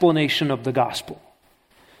explanation of the gospel.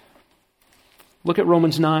 Look at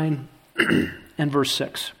Romans 9 and verse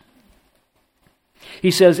 6.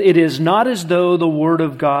 He says, "It is not as though the word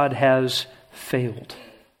of God has failed."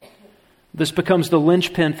 This becomes the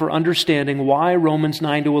linchpin for understanding why Romans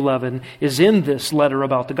 9 to 11 is in this letter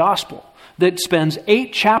about the gospel, that spends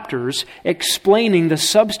 8 chapters explaining the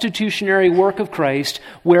substitutionary work of Christ,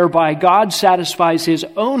 whereby God satisfies his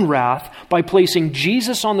own wrath by placing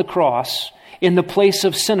Jesus on the cross in the place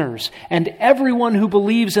of sinners. And everyone who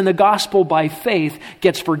believes in the gospel by faith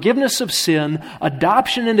gets forgiveness of sin,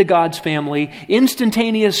 adoption into God's family,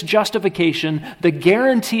 instantaneous justification, the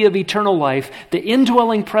guarantee of eternal life, the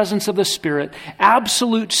indwelling presence of the Spirit,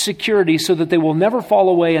 absolute security so that they will never fall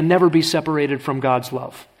away and never be separated from God's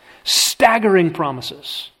love. Staggering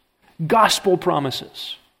promises. Gospel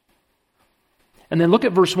promises. And then look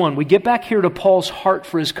at verse 1. We get back here to Paul's heart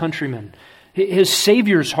for his countrymen. his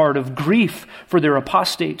Savior's heart of grief for their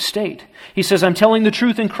apostate state. He says, I'm telling the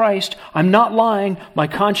truth in Christ. I'm not lying. My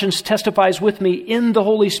conscience testifies with me in the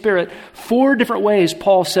Holy Spirit. 4 different ways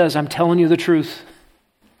Paul says, I'm telling you the truth.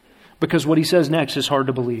 Because what he says next is hard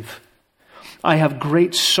to believe. I have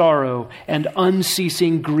great sorrow and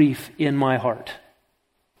unceasing grief in my heart.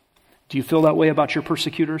 Do you feel that way about your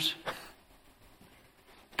persecutors?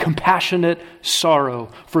 Compassionate sorrow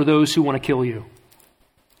for those who want to kill you.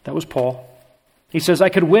 That was Paul. He says, I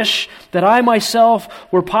could wish that I myself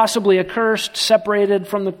were possibly accursed, separated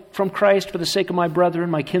from Christ for the sake of my brethren,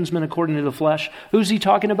 my kinsmen according to the flesh. Who's he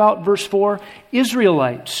talking about? Verse 4,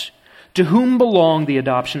 Israelites, to whom belong the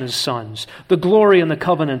adoption as sons, the glory and the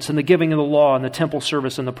covenants and the giving of the law and the temple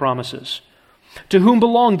service and the promises. To whom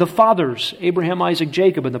belong the fathers, Abraham, Isaac,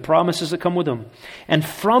 Jacob, and the promises that come with them, and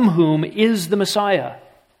from whom is the Messiah,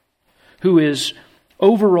 who is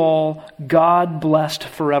overall God blessed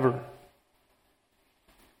forever.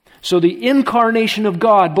 So the incarnation of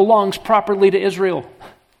God belongs properly to Israel.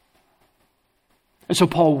 And so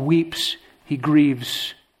Paul weeps, he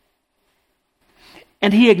grieves.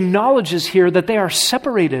 And he acknowledges here that they are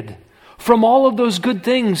separated from all of those good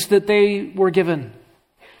things that they were given.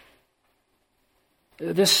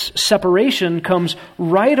 This separation comes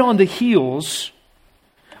right on the heels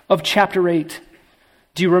of chapter 8.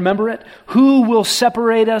 Do you remember it? Who will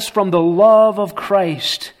separate us from the love of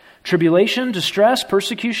Christ? Tribulation, distress,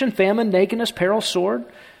 persecution, famine, nakedness, peril, sword.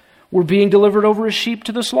 We're being delivered over as sheep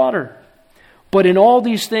to the slaughter. But in all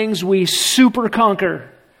these things we super conquer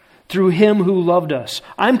through him who loved us.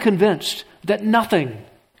 I'm convinced that nothing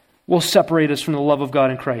will separate us from the love of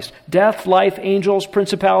God in Christ. Death, life, angels,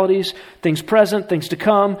 principalities, things present, things to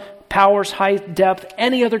come, powers, height, depth,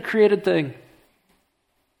 any other created thing.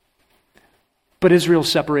 But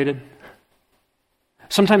Israel's separated.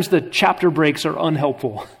 Sometimes the chapter breaks are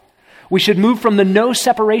unhelpful. We should move from the no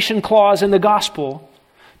separation clause in the gospel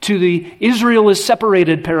to the Israel is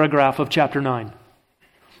separated paragraph of chapter 9.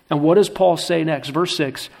 And what does Paul say next? Verse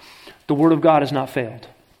 6, the word of God has not failed.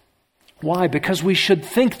 Why? Because we should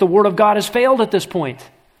think the word of God has failed at this point.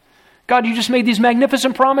 God, you just made these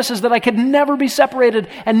magnificent promises that I could never be separated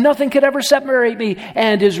and nothing could ever separate me,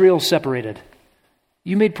 and Israel's separated.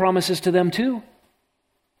 You made promises to them too.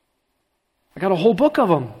 I got a whole book of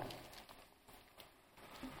them.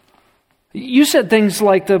 You said things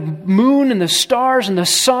like the moon and the stars and the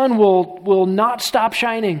sun will not stop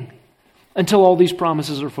shining until all these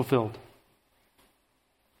promises are fulfilled.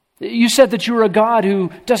 You said that you are a God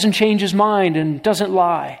who doesn't change his mind and doesn't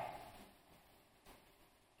lie.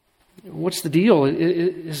 What's the deal?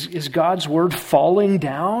 Is God's word falling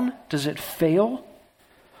down? Does it fail?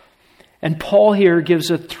 And Paul here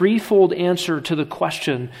gives a threefold answer to the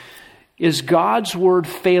question, is God's word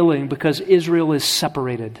failing because Israel is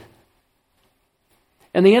separated?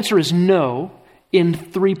 And the answer is no, in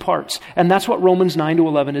 3 parts. And that's what Romans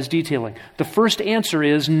 9-11 is detailing. The first answer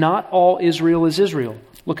is not all Israel is Israel.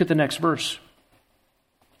 Look at the next verse,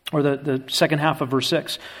 or the second half of verse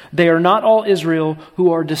 6. They are not all Israel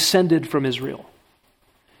who are descended from Israel.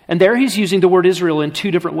 And there he's using the word Israel in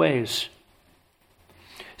 2 different ways.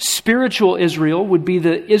 Spiritual Israel would be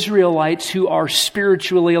the Israelites who are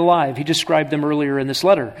spiritually alive. He described them earlier in this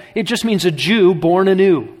letter. It just means a Jew born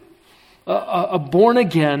anew. A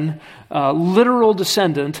born-again, literal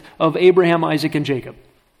descendant of Abraham, Isaac, and Jacob.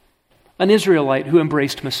 An Israelite who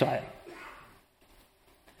embraced Messiah.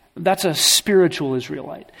 That's a spiritual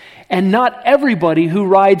Israelite. And not everybody who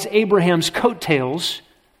rides Abraham's coattails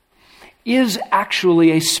is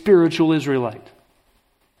actually a spiritual Israelite.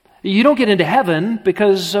 You don't get into heaven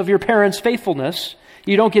because of your parents' faithfulness.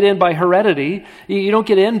 You don't get in by heredity. You don't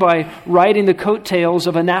get in by riding the coattails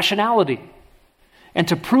of a nationality. And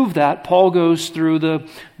to prove that, Paul goes through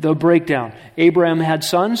the breakdown. Abraham had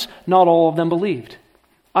sons, not all of them believed.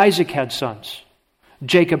 Isaac had sons.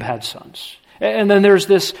 Jacob had sons. And then there's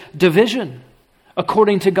this division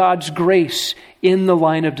according to God's grace in the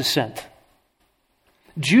line of descent.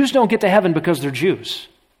 Jews don't get to heaven because they're Jews.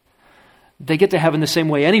 They get to heaven the same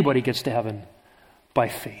way anybody gets to heaven, by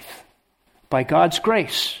faith, by God's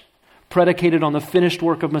grace, predicated on the finished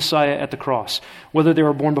work of Messiah at the cross. Whether they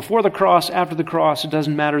were born before the cross, after the cross, it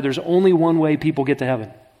doesn't matter. There's only one way people get to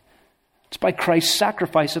heaven. It's by Christ's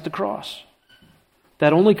sacrifice at the cross.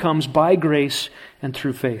 That only comes by grace and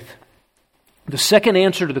through faith. The second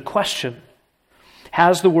answer to the question,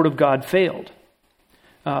 has the Word of God failed,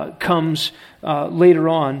 comes later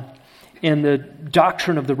on in the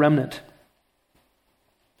doctrine of the remnant.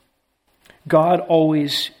 God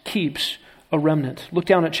always keeps a remnant. Look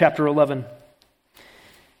down at chapter 11.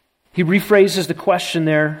 He rephrases the question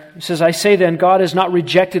there. He says, I say then, God has not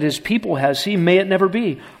rejected his people, has he? May it never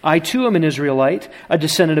be. I too am an Israelite, a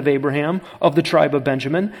descendant of Abraham, of the tribe of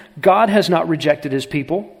Benjamin. God has not rejected his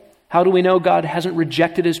people. How do we know God hasn't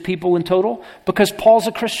rejected his people in total? Because Paul's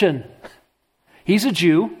a Christian. He's a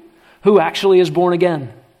Jew who actually is born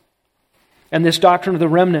again. And this doctrine of the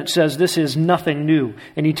remnant says this is nothing new.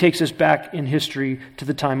 And he takes us back in history to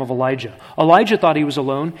the time of Elijah. Elijah thought he was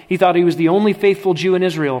alone. He thought he was the only faithful Jew in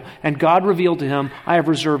Israel. And God revealed to him, I have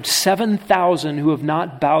reserved 7,000 who have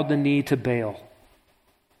not bowed the knee to Baal.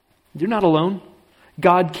 You're not alone.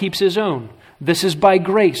 God keeps his own. This is by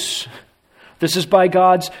grace. This is by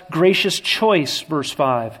God's gracious choice, verse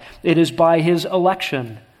 5. It is by his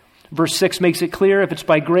election. Verse 6 makes it clear, if it's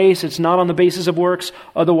by grace, it's not on the basis of works.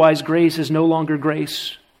 Otherwise, grace is no longer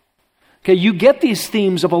grace. Okay, you get these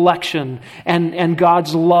themes of election and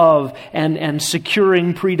God's love and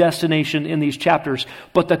securing predestination in these chapters.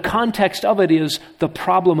 But the context of it is the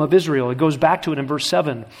problem of Israel. It goes back to it in verse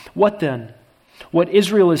 7. What then? What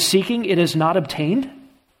Israel is seeking, it is not obtained?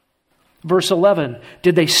 Verse 11,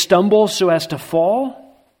 did they stumble so as to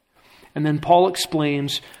fall? And then Paul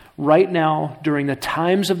explains, right now, during the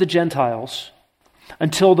times of the Gentiles,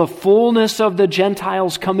 until the fullness of the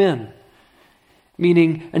Gentiles come in,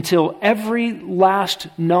 meaning until every last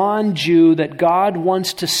non-Jew that God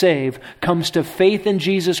wants to save comes to faith in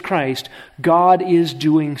Jesus Christ, God is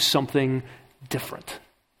doing something different.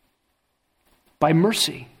 By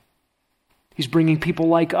mercy, he's bringing people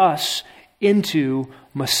like us into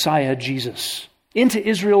Messiah Jesus, into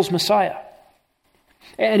Israel's Messiah.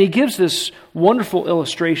 And he gives this wonderful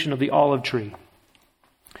illustration of the olive tree.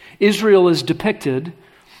 Israel is depicted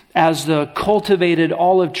as the cultivated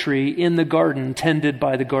olive tree in the garden tended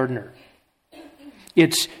by the gardener.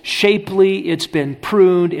 It's shapely, it's been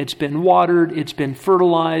pruned, it's been watered, it's been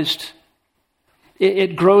fertilized.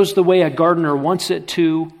 It grows the way a gardener wants it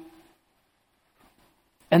to.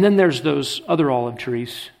 And then there's those other olive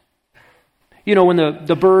trees. You know, when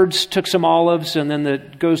the birds took some olives and then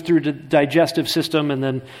it goes through the digestive system and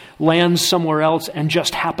then lands somewhere else and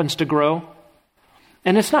just happens to grow.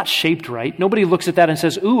 And it's not shaped right. Nobody looks at that and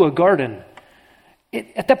says, ooh, a garden.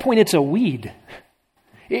 At that point, it's a weed.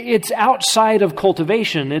 It's outside of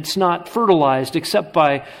cultivation. It's not fertilized except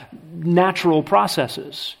by natural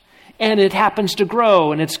processes. And it happens to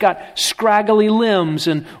grow, and it's got scraggly limbs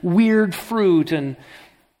and weird fruit, and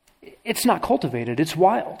it's not cultivated. It's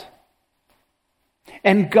wild.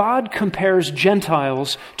 And God compares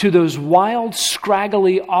Gentiles to those wild,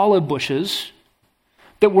 scraggly olive bushes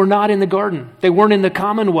that were not in the garden. They weren't in the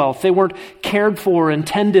commonwealth. They weren't cared for and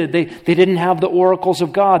tended. They didn't have the oracles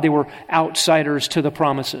of God. They were outsiders to the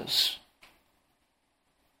promises.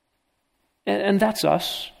 And that's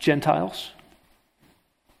us, Gentiles.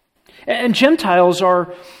 And Gentiles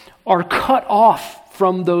are cut off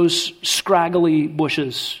from those scraggly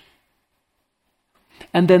bushes.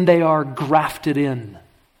 And then they are grafted in.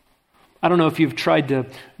 I don't know if you've tried to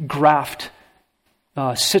graft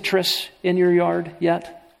citrus in your yard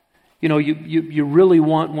yet. You know, you really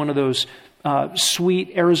want one of those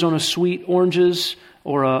sweet Arizona sweet oranges,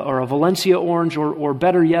 or a Valencia orange, or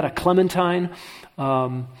better yet, a clementine,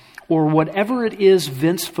 or whatever it is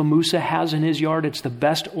Vince Famusa has in his yard. It's the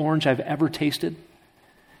best orange I've ever tasted.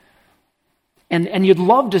 And you'd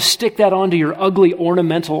love to stick that onto your ugly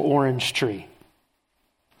ornamental orange tree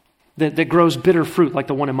that grows bitter fruit like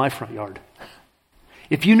the one in my front yard.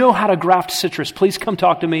 If you know how to graft citrus, please come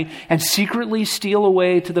talk to me and secretly steal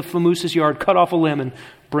away to the Famusa's yard, cut off a limb, and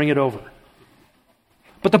bring it over.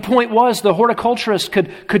 But the point was, the horticulturist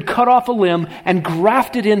could cut off a limb and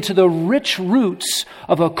graft it into the rich roots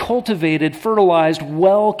of a cultivated, fertilized,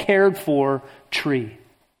 well cared for tree.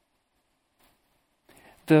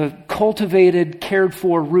 The cultivated, cared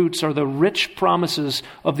for roots are the rich promises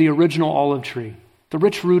of the original olive tree. The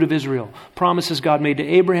rich root of Israel, promises God made to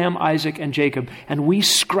Abraham, Isaac, and Jacob. And we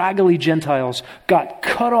scraggly Gentiles got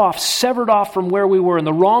cut off, severed off from where we were in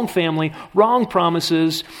the wrong family, wrong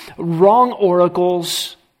promises, wrong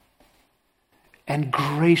oracles, and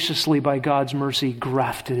graciously, by God's mercy,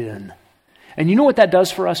 grafted in. And you know what that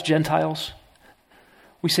does for us Gentiles?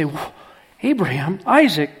 We say, Abraham,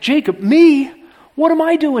 Isaac, Jacob, me? What am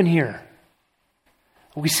I doing here?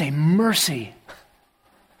 We say mercy.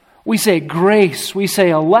 We say grace, we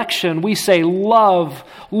say election, we say love.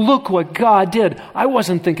 Look what God did. I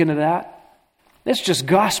wasn't thinking of that. It's just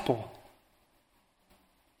gospel.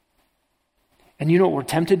 And you know what we're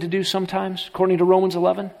tempted to do sometimes, according to Romans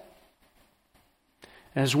 11?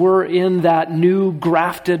 As we're in that new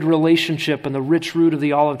grafted relationship and the rich root of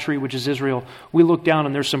the olive tree, which is Israel, we look down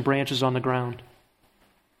and there's some branches on the ground.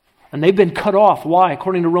 And they've been cut off. Why?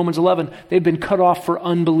 According to Romans 11, they've been cut off for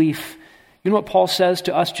unbelief. You know what Paul says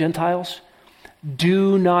to us Gentiles?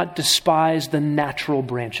 Do not despise the natural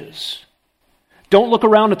branches. Don't look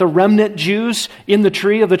around at the remnant Jews in the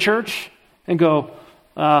tree of the church and go,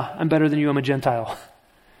 I'm better than you, I'm a Gentile.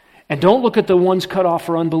 And don't look at the ones cut off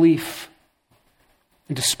for unbelief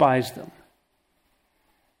and despise them.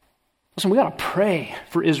 Listen, we got to pray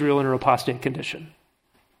for Israel in her apostate condition.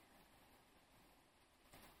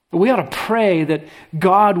 We ought to pray that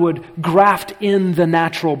God would graft in the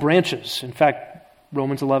natural branches. In fact,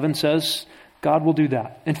 Romans 11 says God will do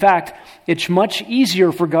that. In fact, it's much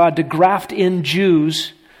easier for God to graft in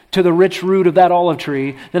Jews to the rich root of that olive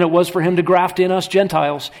tree than it was for him to graft in us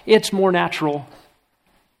Gentiles. It's more natural.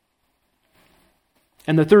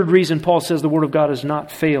 And the third reason Paul says the Word of God has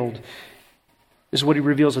not failed is what he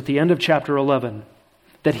reveals at the end of chapter 11,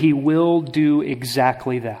 that he will do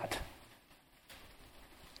exactly that.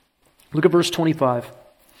 Look at verse 25.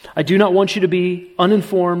 I do not want you to be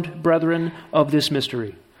uninformed, brethren, of this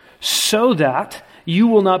mystery, so that you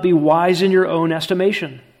will not be wise in your own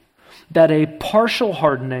estimation, that a partial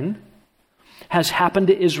hardening has happened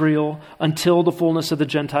to Israel until the fullness of the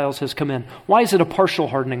Gentiles has come in. Why is it a partial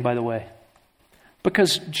hardening, by the way?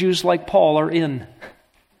 Because Jews like Paul are in.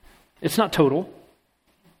 It's not total.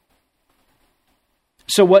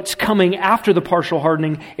 So what's coming after the partial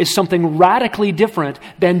hardening is something radically different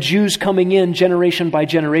than Jews coming in generation by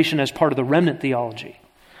generation as part of the remnant theology.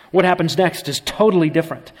 What happens next is totally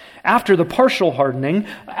different. After the partial hardening,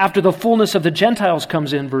 after the fullness of the Gentiles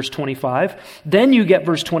comes in, verse 25, then you get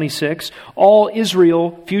verse 26, all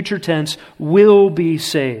Israel, future tense, will be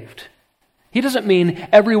saved. He doesn't mean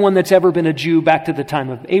everyone that's ever been a Jew back to the time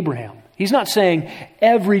of Abraham. He's not saying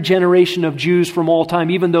every generation of Jews from all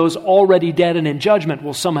time, even those already dead and in judgment,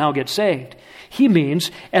 will somehow get saved. He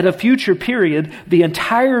means at a future period, the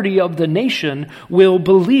entirety of the nation will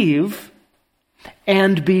believe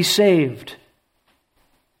and be saved.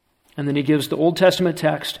 And then he gives the Old Testament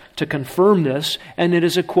text to confirm this, and it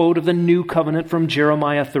is a quote of the New Covenant from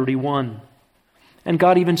Jeremiah 31. And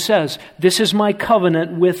God even says, this is my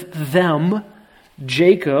covenant with them,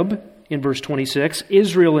 Jacob, in verse 26,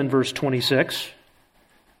 Israel in verse 26.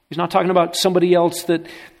 He's not talking about somebody else that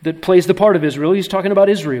plays the part of Israel. He's talking about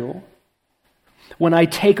Israel. When I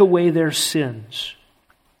take away their sins.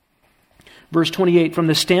 Verse 28, from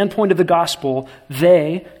the standpoint of the gospel,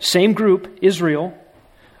 they, same group, Israel,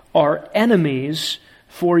 are enemies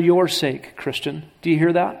for your sake, Christian. Do you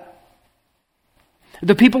hear that?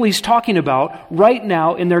 The people he's talking about right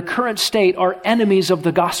now in their current state are enemies of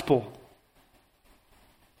the gospel.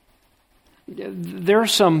 There are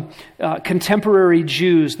some contemporary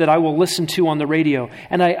Jews that I will listen to on the radio,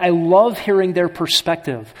 and I love hearing their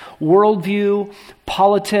perspective. Worldview,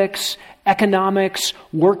 politics, economics,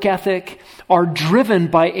 work ethic are driven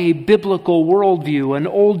by a biblical worldview, an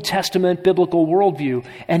Old Testament biblical worldview,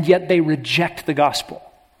 and yet they reject the gospel.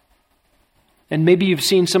 And maybe you've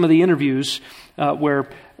seen some of the interviews where,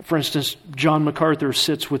 for instance, John MacArthur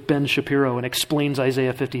sits with Ben Shapiro and explains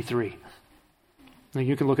Isaiah 53. Now,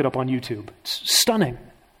 you can look it up on YouTube. It's stunning.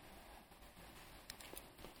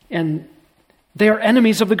 And they are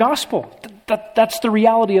enemies of the gospel. That's the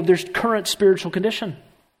reality of their current spiritual condition.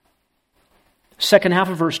 Second half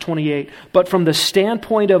of verse 28, but from the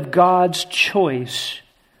standpoint of God's choice,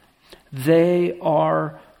 they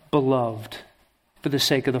are beloved for the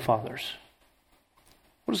sake of the fathers.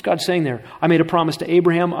 What is God saying there? I made a promise to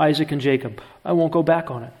Abraham, Isaac, and Jacob. I won't go back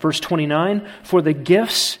on it. Verse 29, for the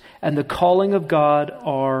gifts and the calling of God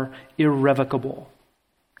are irrevocable.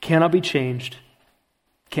 Cannot be changed.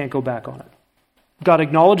 Can't go back on it. God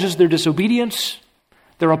acknowledges their disobedience,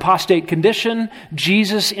 their apostate condition.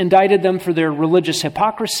 Jesus indicted them for their religious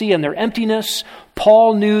hypocrisy and their emptiness.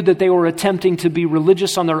 Paul knew that they were attempting to be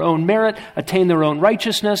religious on their own merit, attain their own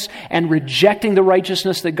righteousness, and rejecting the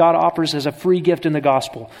righteousness that God offers as a free gift in the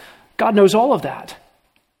gospel. God knows all of that.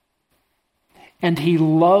 And he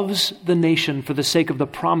loves the nation for the sake of the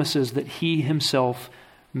promises that he himself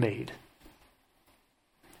made.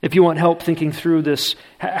 If you want help thinking through this,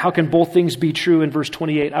 how can both things be true in verse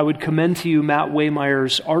 28, I would commend to you Matt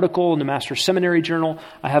Waymeyer's article in the Master's Seminary Journal.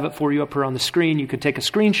 I have it for you up here on the screen. You could take a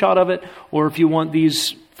screenshot of it, or if you want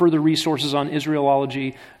these further resources on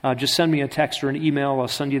Israelology, just send me a text or an email. I'll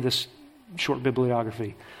send you this short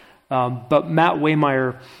bibliography. But Matt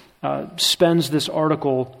Waymeyer spends this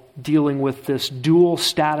article dealing with this dual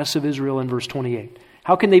status of Israel in verse 28.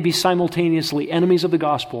 How can they be simultaneously enemies of the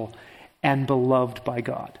gospel and beloved by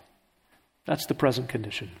God? That's the present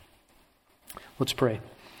condition. Let's pray.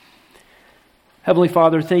 Heavenly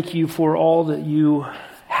Father, thank you for all that you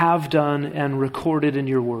have done and recorded in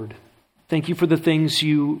your word. Thank you for the things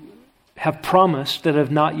you have promised that have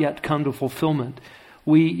not yet come to fulfillment.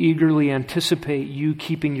 We eagerly anticipate you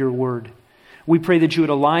keeping your word. We pray that you would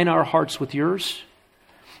align our hearts with yours.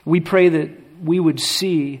 We pray that we would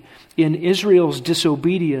see in Israel's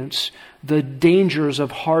disobedience the dangers of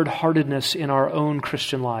hard-heartedness in our own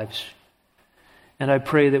Christian lives. And I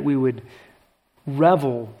pray that we would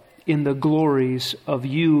revel in the glories of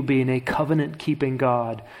you being a covenant-keeping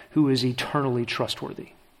God who is eternally trustworthy.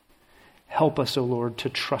 Help us, O Lord, to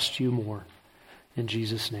trust you more. In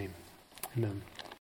Jesus' name, amen.